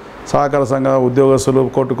సహకార సంఘ ఉద్యోగస్తులు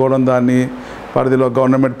కొట్టుకోవడం, దాన్ని పరిధిలో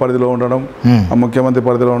గవర్నమెంట్ పరిధిలో ఉండడం, ముఖ్యమంత్రి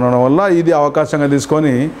పరిధిలో ఉండడం వల్ల ఇది అవకాశంగా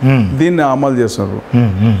తీసుకొని దీన్ని అమలు చేస్తున్నారు.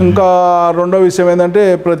 ఇంకా రెండో విషయం ఏంటంటే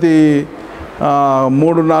ప్రతి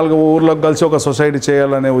 3-4 ఊర్లకు కలిసి ఒక సొసైటీ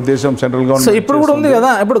చేయాలనే ఉద్దేశం సెంట్రల్ గవర్నమెంట్ ఇప్పుడు కూడా ఉంది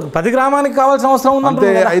కదా. ఇప్పుడు 10 గ్రామానికి కావాల్సిన అవసరం ఉంది అంతే.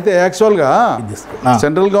 అయితే యాక్చువల్గా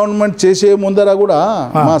సెంట్రల్ గవర్నమెంట్ చేసే ముందర కూడా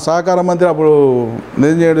మా సహకార మంత్రి అప్పుడు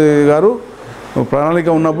నిరంజన్ గారు ప్రణాళిక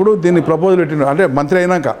ఉన్నప్పుడు దీన్ని ప్రపోజల్ పెట్టిండు. అంటే మంత్రి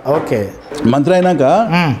అయినాక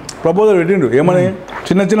ప్రపోజల్ పెట్టిండు. ఏమని,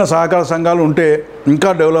 చిన్న చిన్న సహకార సంఘాలు ఉంటే ఇంకా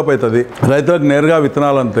డెవలప్ అవుతుంది, రైతులకు నేరుగా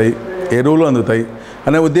విత్తనాలు అందుతాయి, ఎరువులు అందుతాయి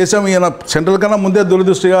అనే ఉద్దేశం ఈయన సెంట్రల్ కన్నా ముందే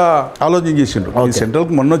దూరదృష్టిగా ఆలోచన చేసిండు. ఈ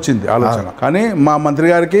సెంట్రల్కి మొన్న వచ్చింది ఆలోచన. కానీ మా మంత్రి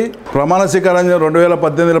గారికి ప్రమాణ స్వీకారం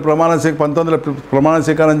 2018 ప్రమాణ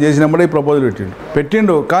స్వీకారం చేసినప్పుడే ఈ ప్రపోజల్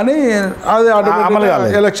పెట్టిండు. కానీ అది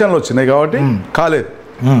ఎలక్షన్లు వచ్చినాయి కాబట్టి కాలేదు.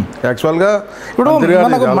 యాక్చువల్గా ఇప్పుడు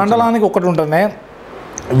మనకు మండలానికి ఒకటి ఉంటేనే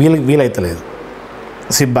వీలైతలేదు,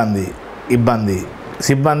 సిబ్బంది ఇబ్బంది.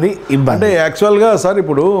 అంటే యాక్చువల్గా సార్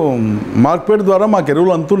ఇప్పుడు మార్కెట్ ద్వారా మాకు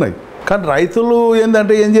ఎరువులు అందుతున్నాయి. కానీ రైతులు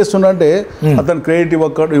ఏంటంటే ఏం చేస్తుండే, అతను క్రెడిట్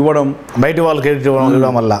ఇవ్వడం, బయట వాళ్ళు క్రెడిట్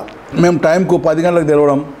ఇవ్వడం వల్ల మేము టైంకు 10 గంటలకు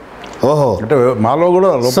తెలవడం. ఓహో, అంటే మాలో కూడా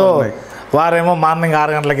సో వారేమో మార్నింగ్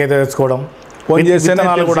 6 గంటలకి అయితే తెచ్చుకోవడం, ఫోన్ చేస్తే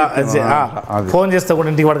కూడా ఫోన్ చేస్తే కూడా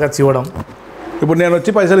ఇంటికి పట్టుకొచ్చి ఇవ్వడం. ఇప్పుడు నేను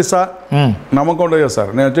వచ్చి పైసలు ఇస్తా, నమ్మకం ఉండదు కదా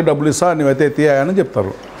సార్, నేను వచ్చి డబ్బులు ఇస్తా, నువ్వైతే ఎత్తియాయని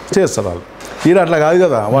చెప్తారు, చేస్తారు వాళ్ళు. వీరు అట్లా కాదు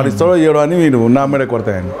కదా, వాడు ఇస్తాడో ఇవ్వడం అని వీడు నా మీద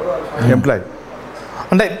కొడతాయని ఎంప్లాయ్.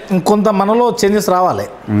 అంటే కొంత మనలో చేంజెస్ రావాలి.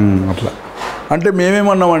 అట్లా అంటే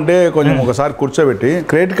మేమేమన్నామంటే కొంచెం ఒకసారి కూర్చోబెట్టి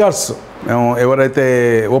క్రెడిట్ కార్డ్స్ మేము ఎవరైతే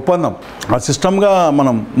ఒప్పందం ఆ సిస్టమ్గా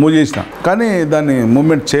మనం మూవ్ చేసినాం. కానీ దాన్ని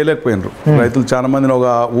మూవ్మెంట్ చేయలేకపోయినారు రైతులు. చాలా మందిని ఒక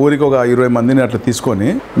ఊరికి ఒక 20 మందిని అట్లా తీసుకొని,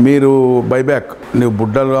 మీరు బైబ్యాక్, నువ్వు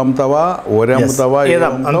బుడ్డలు అమ్ముతావా, ఓరి అమ్ముతావా,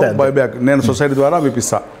 బైబ్యాక్ నేను సొసైటీ ద్వారా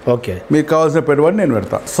అమ్మిపిస్తా, ఓకే, మీకు కావాల్సిన పెట్టుబడి నేను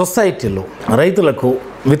పెడతా. సొసైటీలో రైతులకు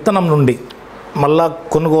విత్తనం నుండి మళ్ళా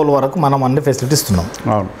కొనుగోలు వరకు మనం అన్ని ఫెసిలిటీ ఇస్తున్నాం.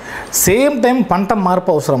 అవును, సేమ్ టైం పంట మార్పు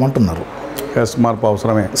అవసరం అంటున్నారు. మార్పు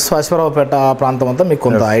అవసరమే. శ్వాసరావుపేట ప్రాంతం అంతా మీకు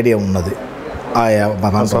కొంత ఐడియా ఉన్నది.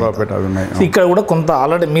 ఇక్కడ కూడా కొంత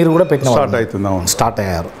ఆల్రెడీ మీరు కూడా స్టార్ట్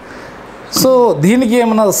అయ్యారు. సో దీనికి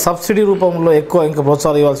ఏమైనా సబ్సిడీ రూపంలో ఎక్కువ ఇంకా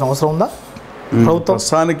ప్రోత్సాహం ఇవ్వాల్సిన అవసరం ఉందా ప్రభుత్వం?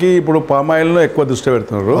 ప్రస్తుతానికి ఇప్పుడు పామాయిల్లో ఎక్కువ దృష్టి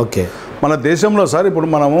పెడుతున్నారు. ఓకే, మన దేశంలో సార్ ఇప్పుడు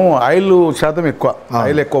మనము ఆయిల్ శాతం ఎక్కువ,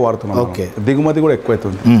 ఆయిల్ ఎక్కువ వాడుతున్నాం. ఓకే, దిగుమతి కూడా ఎక్కువ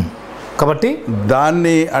అవుతుంది కాబట్టి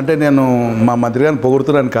దాన్ని, అంటే నేను మా మంత్రి గారిని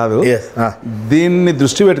పొగుడుతున్నాను కాదు, దీన్ని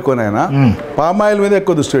దృష్టి పెట్టుకొని ఆయన పామాయిల్ మీద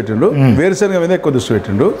ఎక్కువ దృష్టి పెట్టిండు, వేరుశనగ మీద ఎక్కువ దృష్టి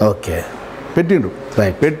పెట్టిండు. ఓకే,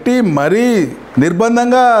 పెట్టి మరీ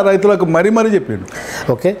నిర్బంధంగా రైతులకు మరీ చెప్పిండు.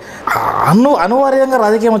 ఓకే, అనివార్యంగా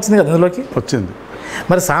రాజకీయం వచ్చింది కదా ఇందులోకి. వచ్చింది.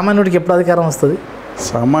 మరి సామాన్యుడికి ఎప్పుడు అధికారం వస్తుంది?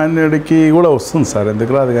 సామాన్యుడికి కూడా వస్తుంది సార్,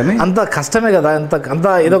 ఎందుకు రాదు? కానీ అంత కష్టమే కదా, అంత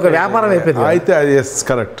ఏదో ఒక వ్యాపారం అయిపోయింది. అయితే అది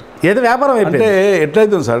కరెక్ట్, ఏదో వ్యాపారం అయిపోయింది. అంటే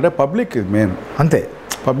ఎట్లయితుంది సార్, అంటే పబ్లిక్ మెయిన్, అంతే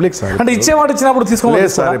పబ్లిక్ సార్. అంటే ఇచ్చేవాడు ఇచ్చినప్పుడు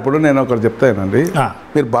తీసుకోలేదు సార్. ఇప్పుడు నేను ఒకటి చెప్తానండి,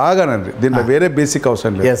 మీరు బాగానండి, దీంట్లో వేరే బేసిక్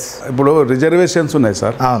అవసరం లేదు. ఇప్పుడు రిజర్వేషన్స్ ఉన్నాయి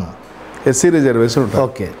సార్, అవును, ఎస్సీ రిజర్వేషన్ ఉంటాయి.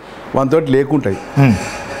 ఓకే, వాటితో లేకుంటాయి.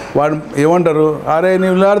 వాడు ఏమంటారు, అరే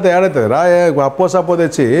నువ్వు ఆడితే ఏడవుతుంది రా, అప్పో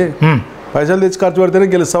తెచ్చి పైసలు తెచ్చి ఖర్చు పెడితేనే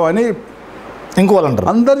గెలుస్తావు అని ఇంకో వాళ్ళు అంటారు,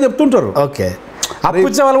 అందరు చెప్తుంటారు. ఓకే, అప్పు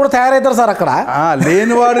ఇచ్చే వాళ్ళు కూడా తయారవుతారు సార్ అక్కడ.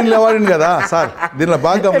 లేనివాడిని నిలవాడిని కదా సార్, దీనిలో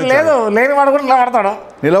బాగా లేదు, లేనివాడు కూడా నిలబడతాడు,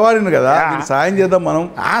 నిలవాడిని కదా, సాయం చేద్దాం మనం,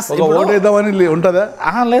 ఓటేద్దామని ఉంటుందా?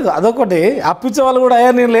 లేదు, అదొకటి. అప్పు ఇచ్చే వాళ్ళు కూడా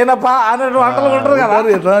నేను లేనప్పా అని అంటారు కదా,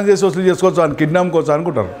 ఎట్లా చేసి వసూలు చేసుకోవచ్చు అని, కిడ్నాప్ కోసం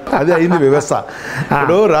అనుకుంటారు. అది అయింది వ్యవస్థ.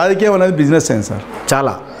 ఇప్పుడు రాజకీయం అనేది బిజినెస్ అయింది సార్.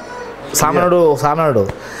 చాలా సామాన్యుడు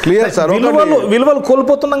క్లియర్ సార్, విలువలు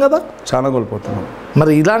కోల్పోతున్నాం కదా, చాలా కోల్పోతున్నాం.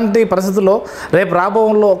 మరి ఇలాంటి పరిస్థితుల్లో రేపు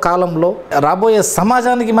కాలంలో రాబోయే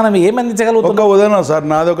సమాజానికి మనం ఏం అందించగలుగుతాం? ఒక ఉదాహరణ సార్,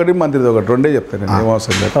 నాదొకటి మంత్రిది ఒకటి, రెండే చెప్తాను నేను,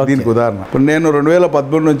 ఏమవసరం లేదు. దీనికి ఉదాహరణ, ఇప్పుడు నేను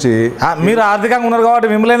 2013 నుంచి, మీరు ఆర్థికంగా ఉన్నారు కాబట్టి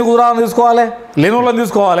మిమ్మల్ని ఉదాహరణ తీసుకోవాలి, లేని వాళ్ళని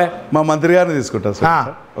తీసుకోవాలి. మా మంత్రి గారిని తీసుకుంటా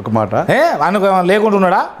సార్. ఒక మాట, ఆయన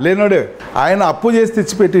లేకుంటున్నాడా? లేనోడే. ఆయన అప్పు చేసి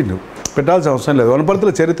తెచ్చిపెట్టిండు, పెట్టాల్సిన అవసరం లేదు.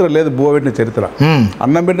 వనపర్తిలో చరిత్ర లేదు, బువ్వ పెట్టిన చరిత్ర,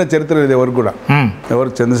 అన్నం పెట్టిన చరిత్ర లేదు ఎవరికి కూడా, ఎవరు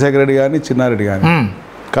చంద్రశేఖర్ రెడ్డి కానీ చిన్నారెడ్డి కానీ.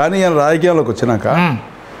 కానీ ఆయన రాజకీయాల్లోకి వచ్చినాక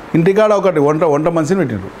ఇంటికాడ ఒకటి వంట మనిషిని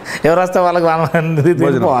పెట్టిండ్రు. ఎవరు వస్తే వాళ్ళకి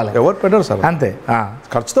ఎవరు పెట్టారు సార్, అంతే.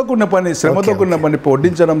 ఖర్చుతో కూడిన పని, శ్రమతో కూడిన పని,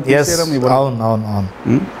 వడ్డించడం,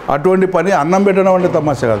 అటువంటి పని. అన్నం పెట్టడం అంటే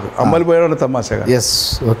తమాషా కాదు, అమ్మలు పోయడం అంటే తమాషా కాదు.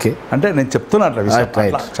 ఓకే, అంటే నేను చెప్తున్నా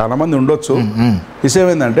అట్లా చాలా మంది ఉండొచ్చు. విషయం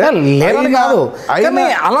ఏంటంటే కాదు,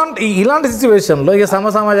 ఇలాంటి సిచ్యువేషన్ లో ఇక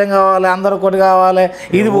సమాజం కావాలి, అందరూ ఒకటి కావాలి,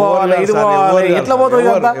 ఇది పోవాలి, ఇది పోవాలి, ఎట్లా పోతుంది?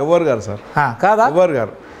 ఎవరు గారు సార్, కాదా? ఎవరు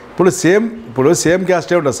గారు ఇప్పుడు సేమ్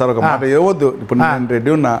క్యాస్టే ఉంటుంది సార్. ఒక మాట ఏమొద్దు, ఇప్పుడు నేను రెడ్డి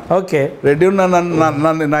ఉన్నా, ఓకే, రెడ్డి ఉన్నా,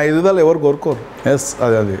 నన్ను నా ఎదుగుదల ఎవరు కోరుకోరు.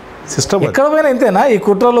 అది సిస్టమ్. ఎక్కడ పోయినా ఇంతేనా ఈ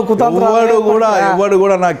కుట్రలు కుతంత్రాలు? ఎవడు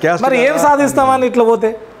కూడా నా క్యాస్ట్. మరి ఏం సాధిస్తామని ఇట్లా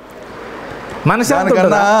పోతే?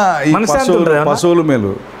 పశువులు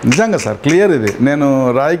మేలు. నిజంగా సార్, క్లియర్ ఇది. నేను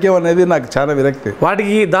రాజకీయం అనేది నాకు చాలా విరక్తి.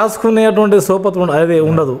 వాటికి దాచుకునేటువంటి సోపత అది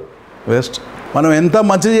ఉండదు, వేస్ట్. మనం ఎంత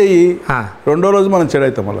మంచి చేయి, రెండో రోజు మనం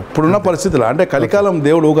చెడైతాం. మళ్ళీ ఇప్పుడున్న పరిస్థితులు అంటే కలికాలం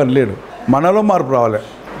దేవుడు ఊగని లేడు, మనలో మార్పు రావాలి.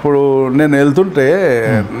 ఇప్పుడు నేను వెళ్తుంటే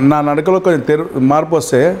నా నడకలో కొంచెం మార్పు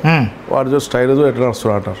వస్తే వాడు చూసి స్టైల్ ఎట్లా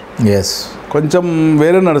నడుస్తున్నా అంటారు. కొంచెం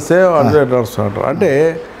వేరే నడిస్తే వాడు ఎట్లా నడుస్తున్నా అంటారు. అంటే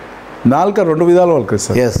నాలుక రెండు విధాలు వాళ్ళకి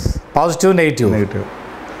ఇస్తారు. Positive negative.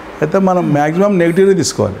 అయితే మనం మ్యాక్సిమం నెగిటివ్ని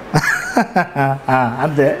తీసుకోవాలి,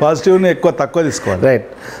 అంతే. పాజిటివ్ని తక్కువ తీసుకోవాలి. రైట్.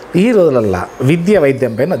 ఈ రోజులల్లో విద్య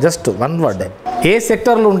వైద్యం పైన జస్ట్ వన్ వర్డ్, ఏ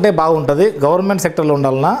సెక్టర్లో ఉంటే బాగుంటుంది, గవర్నమెంట్ సెక్టర్లో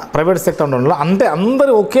ఉండాలన్నా ప్రైవేట్ సెక్టర్లో ఉండాలన్నా, అంటే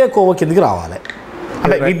అందరూ ఒకే కోవ కిందికి రావాలి.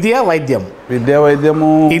 అంటే విద్య వైద్యము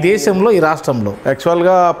ఈ దేశంలో, ఈ రాష్ట్రంలో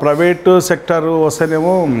యాక్చువల్గా ప్రైవేట్ సెక్టర్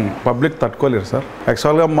వస్తేనేమో పబ్లిక్ తట్టుకోలేరు సార్.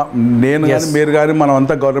 యాక్చువల్గా నేను కానీ మీరు కానీ మనం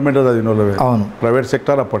అంతా గవర్నమెంట్ చదివిన వాళ్ళే. అవును. ప్రైవేట్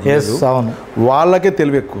సెక్టర్ అప్పట్లో అవును, వాళ్ళకే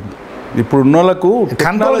తెలివి ఎక్కువ. ఇప్పుడు ఉన్న వాళ్ళకు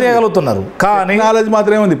కంట్రోల్ చేయగలుగుతున్నారు, కానీ నాలెడ్జ్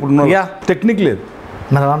మాత్రమే ఉంది. ఇప్పుడు ఉన్న టెక్నిక్ లేదు.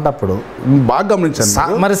 మరి అలాంటప్పుడు బాగా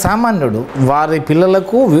గమనించాను. మరి సామాన్యుడు వారి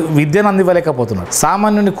పిల్లలకు విద్యను అందివ్వలేకపోతున్నాడు,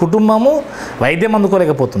 సామాన్యుని కుటుంబము వైద్యం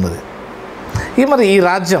అందుకోలేకపోతున్నది. మరి ఈ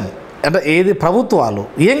రాజ్యం అంటే ఏది ప్రభుత్వాలు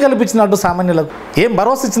ఏం కల్పించినట్టు, సామాన్యులకు ఏం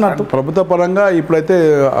భరోసా ఇచ్చినట్టు? ప్రభుత్వ పరంగా ఇప్పుడైతే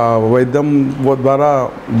వైద్యం ద్వారా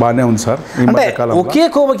బాగానే ఉంది సార్. అంటే ఒకే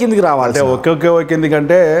కోవ కిందికి రావాలి. ఒకే కోవ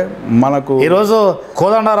కిందికంటే మనకు ఈరోజు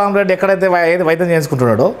కోదండ రామిరెడ్డి ఎక్కడైతే వైద్యం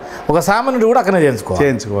చేయించుకుంటున్నాడో ఒక సామాన్యుడు కూడా అక్కడనే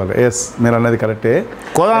చేయించుకోవాలి. ఎస్, మీరు అన్నది కరెక్టే.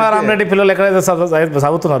 కోదండ రామిరెడ్డి పిల్లలు ఎక్కడైతే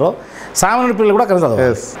చదువుతున్నారో సామాన్యుడి పిల్లలు కూడా అక్కడ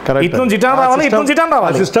చదవాలి. ఇటు నుంచి ఇటం రావాలి, ఇటు నుంచి ఇటం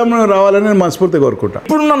రావాలి. సిస్టమ్ రావాలని నేను మనస్ఫూర్తిగా కోరుకుంటా.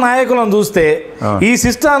 ఇప్పుడున్న నాయకులను చూస్తే ఈ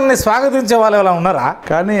సిస్టాన్ని స్వాగతించే వాళ్ళు ఎలా ఉన్నారా?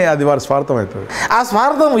 కానీ అది వారి స్వార్థం అవుతుంది. ఆ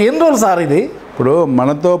స్వార్థం ఎన్ని రోజులు సార్ ఇది? ఇప్పుడు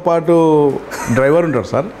మనతో పాటు డ్రైవర్ ఉంటారు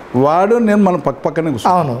సార్, వాడు నేను మనం పక్కనే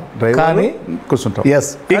అవును డ్రైవర్ కూర్చుంటాం.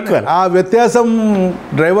 ఆ వ్యత్యాసం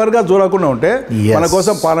డ్రైవర్గా చూడకుండా ఉంటే మన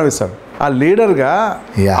కోసం పాలవిస్తాడు. ఆ లీడర్గా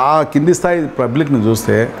ఆ కింది స్థాయి పబ్లిక్ని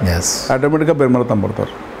చూస్తే ఆటోమేటిక్గా బెర్మరతం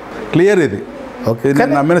పడతారు. క్లియర్ ఇది.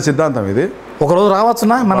 నేను నమ్మిన సిద్ధాంతం ఇది. ఒకరోజు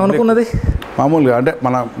రావచ్చునా మనం అనుకున్నది? మామూలుగా అంటే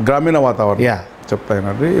మన గ్రామీణ వాతావరణం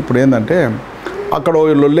చెప్తాయినది. ఇప్పుడు ఏంటంటే అక్కడ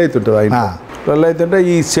లొల్లి అవుతుంటుంది, ఆయన లొల్లి అవుతుంటే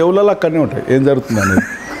ఈ చెవులలో అక్కడనే ఉంటాయి ఏం జరుగుతుంది అనేది.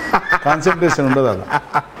 కాన్సన్ట్రేషన్ ఉండదు. అలా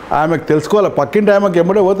ఆమెకు తెలుసుకోవాలి, పక్కింటి ఆమెకు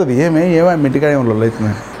ఎమ్మడే పోతుంది ఏమే ఇంటికాడ ఏమో లొల్లి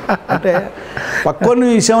అవుతుంది అంటే పక్కని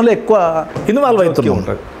విషయంలో ఎక్కువ ఇన్వాల్వ్ అవుతూ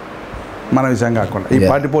ఉంటుంది మన విషయం కాకుండా. ఈ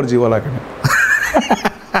 44 జీవోలాకనే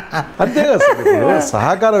అంతే కదా సార్. ఇప్పుడు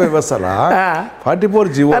సహకార వ్యవస్థలా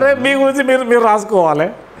 44 జీవో. అరే మీ గురించి మీరు రాసుకోవాలి.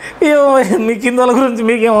 మీ కింద వాళ్ళ గురించి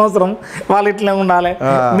మీకేం అవసరం, వాళ్ళు ఇట్లా ఉండాలి,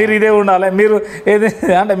 మీరు ఇదే ఉండాలి, మీరు ఏది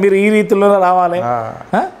అంటే మీరు ఈ రీతిలో రావాలి.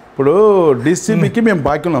 ఇప్పుడు డీసీబీకి మేము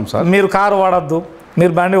బాకీ ఉన్నాం సార్. మీరు కారు వాడద్దు,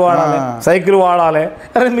 మీరు బండి వాడాలి, సైకిల్ వాడాలి.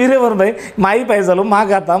 అరే మీరెవరు భయ్? మా ఈ పైసలు మా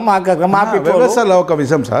కథ మా వ్యవస్థలో ఒక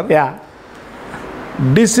విషయం సార్.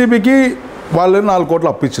 డీసీబీకి వాళ్ళు 4 కోట్లు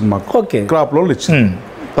అప్పించింది మాకు. క్రాప్ లోన్లు ఇచ్చింది.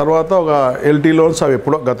 తర్వాత ఒక ఎల్టీ లోన్స్ అవి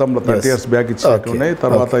ఎప్పుడో గతంలో 30 years బ్యాక్ ఇచ్చినట్టు ఉన్నాయి.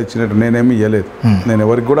 తర్వాత ఇచ్చినట్టు నేనేమి ఇవ్వలేదు. నేను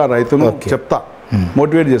ఎవరికి కూడా రైతును చెప్తా,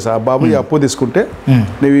 మోటివేట్ చేసా, బాబు ఈ అప్పు తీసుకుంటే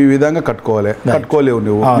నువ్వు ఈ విధంగా కట్టుకోలేవు,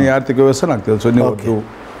 నువ్వు నీ ఆర్థిక వ్యవస్థ నాకు తెలుసు, నువ్వు వద్దు,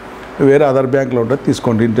 వేరే అదర్ బ్యాంక్లో ఉంటుంది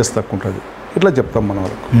తీసుకోండి, ఇంట్రెస్ట్ తక్కువ ఉంటుంది, ఇట్లా చెప్తాం మన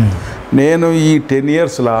వరకు. నేను ఈ 10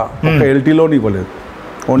 yearsలో ఒక ఎల్టీ లోన్ ఇవ్వలేదు,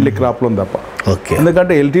 ఓన్లీ క్రాప్ లోన్ తప్ప.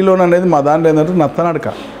 ఎందుకంటే ఎల్టీ లోన్ అనేది మా దాంట్లో ఏంటంటే నత్తనడక.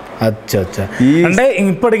 అంటే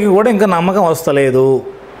ఇప్పటికి కూడా ఇంకా నమ్మకం వస్తలేదు.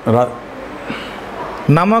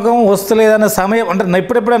 నమ్మకం వస్తలేదనే సమయం అంటే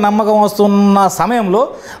ఇప్పుడెప్పుడే నమ్మకం వస్తున్న సమయంలో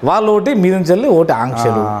వాళ్ళు ఒకటి మీద నుంచి వెళ్ళి ఒకటి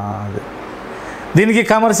ఆంక్షలు. దీనికి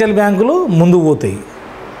కమర్షియల్ బ్యాంకులు ముందుకు పోతాయి.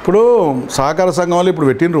 ఇప్పుడు సహకార సంఘం వాళ్ళు ఇప్పుడు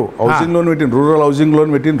పెట్టిండ్రు, హౌసింగ్ లోన్ పెట్టిండ్రు, రూరల్ హౌసింగ్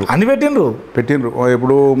లోన్ పెట్టిండ్రు, అన్ని పెట్టిండ్రు.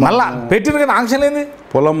 ఇప్పుడు మళ్ళా పెట్టిండ్రు కానీ ఆంక్షలు ఏంది?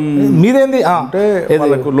 పొలం మీదేంది అంటే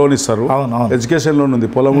వాళ్ళకు లోన్ ఇస్తారు, ఎడ్యుకేషన్ లోన్ ఉంది,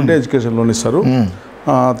 పొలం ఉంటే ఎడ్యుకేషన్ లోన్ ఇస్తారు.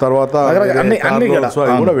 తర్వాత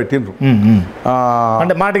కూడా పెట్టిండ్రు.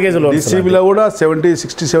 డీసీబీలో కూడా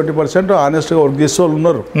 60-70% ఆనెస్ట్గా వర్క్ చేసే వాళ్ళు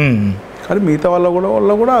ఉన్నారు. కానీ మిగతా వాళ్ళ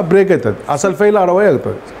కూడా బ్రేక్ అవుతుంది, అసలు ఫైల్ అడవే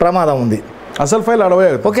అవుతుంది, ప్రమాదం ఉంది, అసలు ఫైల్ అడవే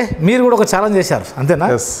అవుతుంది. ఓకే, మీరు కూడా ఒక ఛాలెంజ్ చేశారు అంతేనా?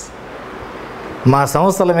 మా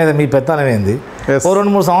సంస్థల మీద మీ పెత్తనం ఏంది?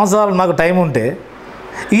 2-3 సంవత్సరాలు మాకు టైం ఉంటే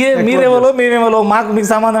మీరేమో మేమేమో మీకు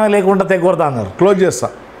సంబంధమే లేకుండా తెగొడతా అన్నారు. క్లోజ్ చేస్తా,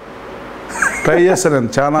 ట్రై చేస్తాను,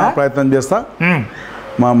 నేను చాలా ప్రయత్నం చేస్తా.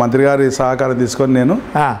 మా మంత్రి గారి సహకారం తీసుకొని నేను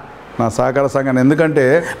నా సహకార సంఘాన్ని, ఎందుకంటే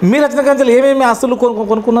మీరు వచ్చిన కంచెలు ఏమేమి ఆస్తులు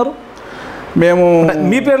కొనుక్కున్నారు? మేము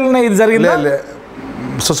మీ పేర్లోనే ఇది జరిగింది,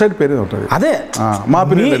 సొసైటీ పేరు ఉంటుంది. అదే మా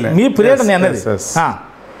మీ పీరియడ్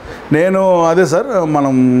నేను అదే సార్.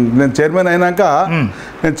 నేను చైర్మన్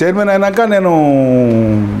అయినాక నేను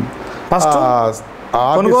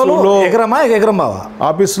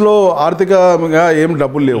ఆఫీస్లో ఆర్థికంగా ఏం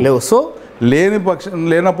డబ్బులు లేవు. సో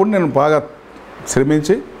లేనప్పుడు నేను బాగా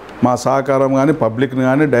శ్రమించి మా సహకారం కానీ పబ్లిక్ని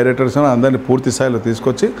కానీ డైరెక్టర్స్ కానీ అందరినీ పూర్తి స్థాయిలో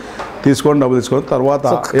తీసుకొని డబ్బులు తీసుకొని తర్వాత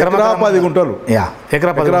ఎకరా 10 గుంటలు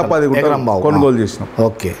కొనుగోలు చేసినాం.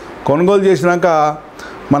 కొనుగోలు చేసినాక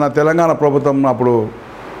మన తెలంగాణ ప్రభుత్వం అప్పుడు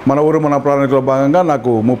మన ఊరు మన ప్రణాళికలో భాగంగా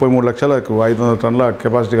నాకు 33 లక్షలకు 500 టన్నుల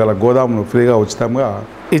కెపాసిటీ గల గోదామును ఫ్రీగా ఉచితంగా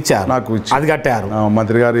ఇచ్చారు, నాకు అది కట్టారు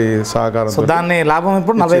మంత్రి గారి సహకారం. దాన్ని లాభం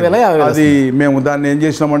ఇప్పుడు 40,000 అది మేము దాన్ని ఏం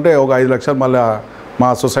చేసినామంటే ఒక 5 లక్షలు మళ్ళీ మా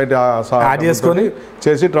సొసైటీ చేసుకొని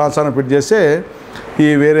చేసి ట్రాన్స్ఫార్మర్ ఫిట్ చేస్తే ఈ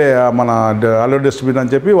వేరే మన అలో డస్ట్బిన్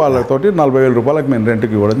అని చెప్పి వాళ్ళతోటి 40,000 రూపాయలకు మేము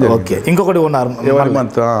రెంట్కి ఇవ్వడం జరిగింది. ఇంకొకటి ఉన్నారు,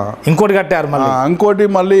 ఇంకోటి కట్టారు, ఇంకోటి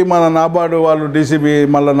మళ్ళీ మన నాబార్డు వాళ్ళు డీసీబీ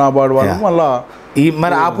మళ్ళీ నాబార్డు వాళ్ళు మళ్ళీ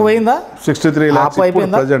మరి ఆపు అయిందా 63 lakhs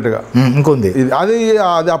ప్రజెంట్ గా ఇంకొంది. అది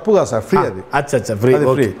అప్పు కదా సార్, ఫ్రీ అది.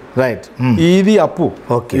 Free right. ఇది అప్పు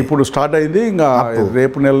ఇప్పుడు స్టార్ట్ అయింది, ఇంకా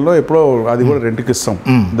రేపు నెలలో ఎప్పుడో అది కూడా రెంట్కి ఇస్తాం.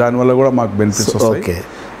 దానివల్ల కూడా మాకు బెనిఫిట్స్ వస్తాయి.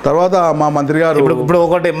 తర్వాత మా మంత్రి గారు ఇప్పుడు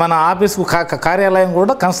ఒకటి మన ఆఫీస్ కార్యాలయం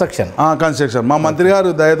కూడా కన్స్ట్రక్షన్ మా మంత్రి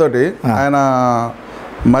గారు దయతోటి ఆయన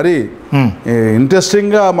మరి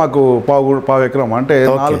ఇంట్రెస్టింగ్ గా మాకు పావు ఎకరం అంటే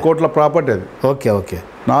 4 కోట్ల ప్రాపర్టీ అది. ఓకే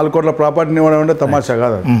 4 కోట్ల ప్రాపర్టీని ఇవ్వడం అంటే తమాషా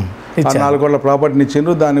కాదు. 4 కోట్ల ప్రాపర్టీని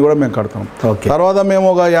ఇచ్చిండ్రు, దాన్ని కూడా మేము కడతాం. తర్వాత మేము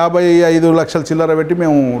ఒక 55 లక్షల చిల్లర పెట్టి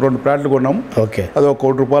మేము 2 ప్లాట్లు కొన్నాము. అది ఒక 1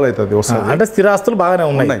 కోటి రూపాయలు అవుతుంది వస్తుంది. అంటే స్థిరాస్తులు బాగానే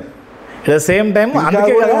ఉన్నాయి. సేమ్ టైం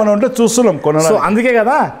అంటే చూస్తున్నాం కొనడం. అందుకే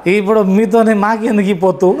కదా ఇప్పుడు మీతోనే మాకు ఎందుకు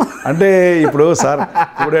పోతూ అంటే ఇప్పుడు సార్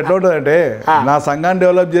ఇప్పుడు ఎట్లా ఉంటుంది అంటే నా సంఘాన్ని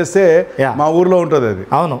డెవలప్ చేస్తే మా ఊర్లో ఉంటుంది అది.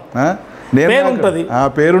 అవును,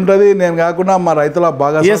 పేరుంటది. నేను కాకుండా మా రైతుల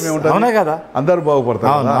భాగస్వామ్యం ఉంటుంది కదా, అందరు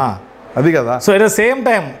బాగుపడతారు. అది కదా. So at the same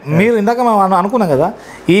time మీరు ఇందాక మనం అనుకున్నాం కదా,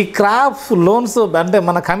 ఈ క్రాప్ లోన్స్ అంటే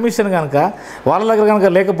మన కమిషన్ కనుక వాళ్ళ దగ్గర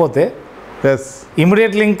కనుక లేకపోతే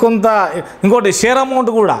ఇమీడియట్లీ ఇంకోటి షేర్ అమౌంట్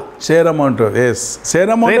కూడా షేర్ అమౌంట్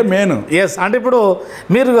మెయిన్. అంటే ఇప్పుడు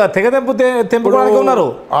మీరు తెంపుకోవడానికి ఉన్నారు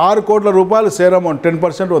 6 కోట్ల రూపాయలు షేర్ అమౌంట్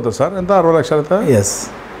 10% అవుతుంది సార్. ఎంత 60 లక్షలు అవుతుంది.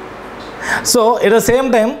 So at the same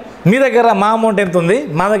time మీ దగ్గర మా అమౌంట్ ఎంత ఉంది,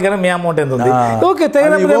 మా దగ్గర మీ అమౌంట్ ఎంత ఉంది. ఓకే,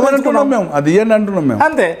 మేము అది ఇవ్వండి అంటున్నాం మేము.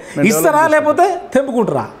 అంతే, ఇస్తారా లేకపోతే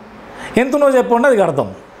తెంపుకుంటారా, ఎంతనో చెప్పండి, అది కడతాం.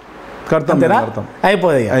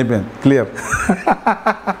 అయిపోయింది, క్లియర్.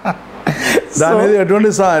 దాని మీద ఎటువంటి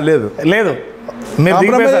లేదు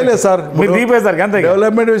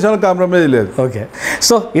డెవలప్మెంట్ విషయంలో కాంప్రమైజ్ లేదు. ఓకే,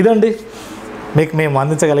 సో ఇదండి మీకు మేము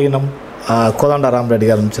అందించగలిగినాం కోదండ రామిరెడ్డి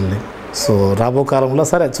గారి నుంచి. సో రాబో కాలంలో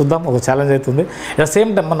సరే చూద్దాం, ఒక ఛాలెంజ్ అవుతుంది. అట్ ద సేమ్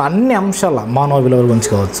టైం మన అన్ని అంశాల మానవ విలువల గురించి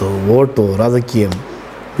కావచ్చు, ఓటు, రాజకీయం,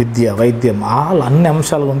 విద్య, వైద్యం, అన్ని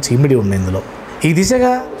అంశాల గురించి ఇమిడి ఉన్నాయి ఇందులో. ఈ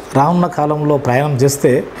దిశగా రానున్న కాలంలో ప్రయాణం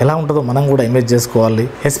చేస్తే ఎలా ఉంటుందో మనం కూడా ఇమేజ్ చేసుకోవాలి.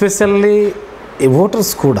 ఎస్పెషల్లీ ఈ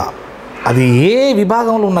ఓటర్స్ కూడా అది ఏ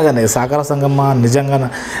విభాగంలో ఉన్నా కానీ సహకార సంఘమా నిజంగా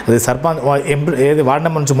అది సర్పంచ్ ఏది వార్డు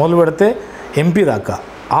నెంబర్ నుంచి మొదలు పెడితే ఎంపీ దాకా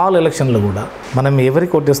ఆల్ ఎలక్షన్లు కూడా మనం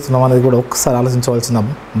ఎవరికి ఓటేస్తున్నాం అనేది కూడా ఒక్కసారి ఆలోచించవలసిన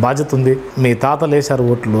బాధ్యత ఉంది. మీ తాతలు వేశారు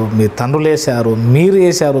ఓట్లు, మీ తండ్రులు వేశారు, మీరు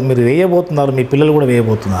వేశారు, మీరు వేయబోతున్నారు, మీ పిల్లలు కూడా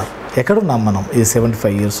వేయబోతున్నారు. ఎక్కడున్నాం మనం ఈ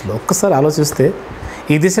 75 yearsలో? ఒక్కసారి ఆలోచిస్తే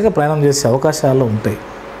ఈ దిశగా ప్రయాణం చేసే అవకాశాలు ఉంటాయి.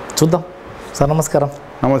 చూద్దాం సార్. నమస్కారం.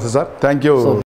 నమస్తే సార్, థ్యాంక్ యూ.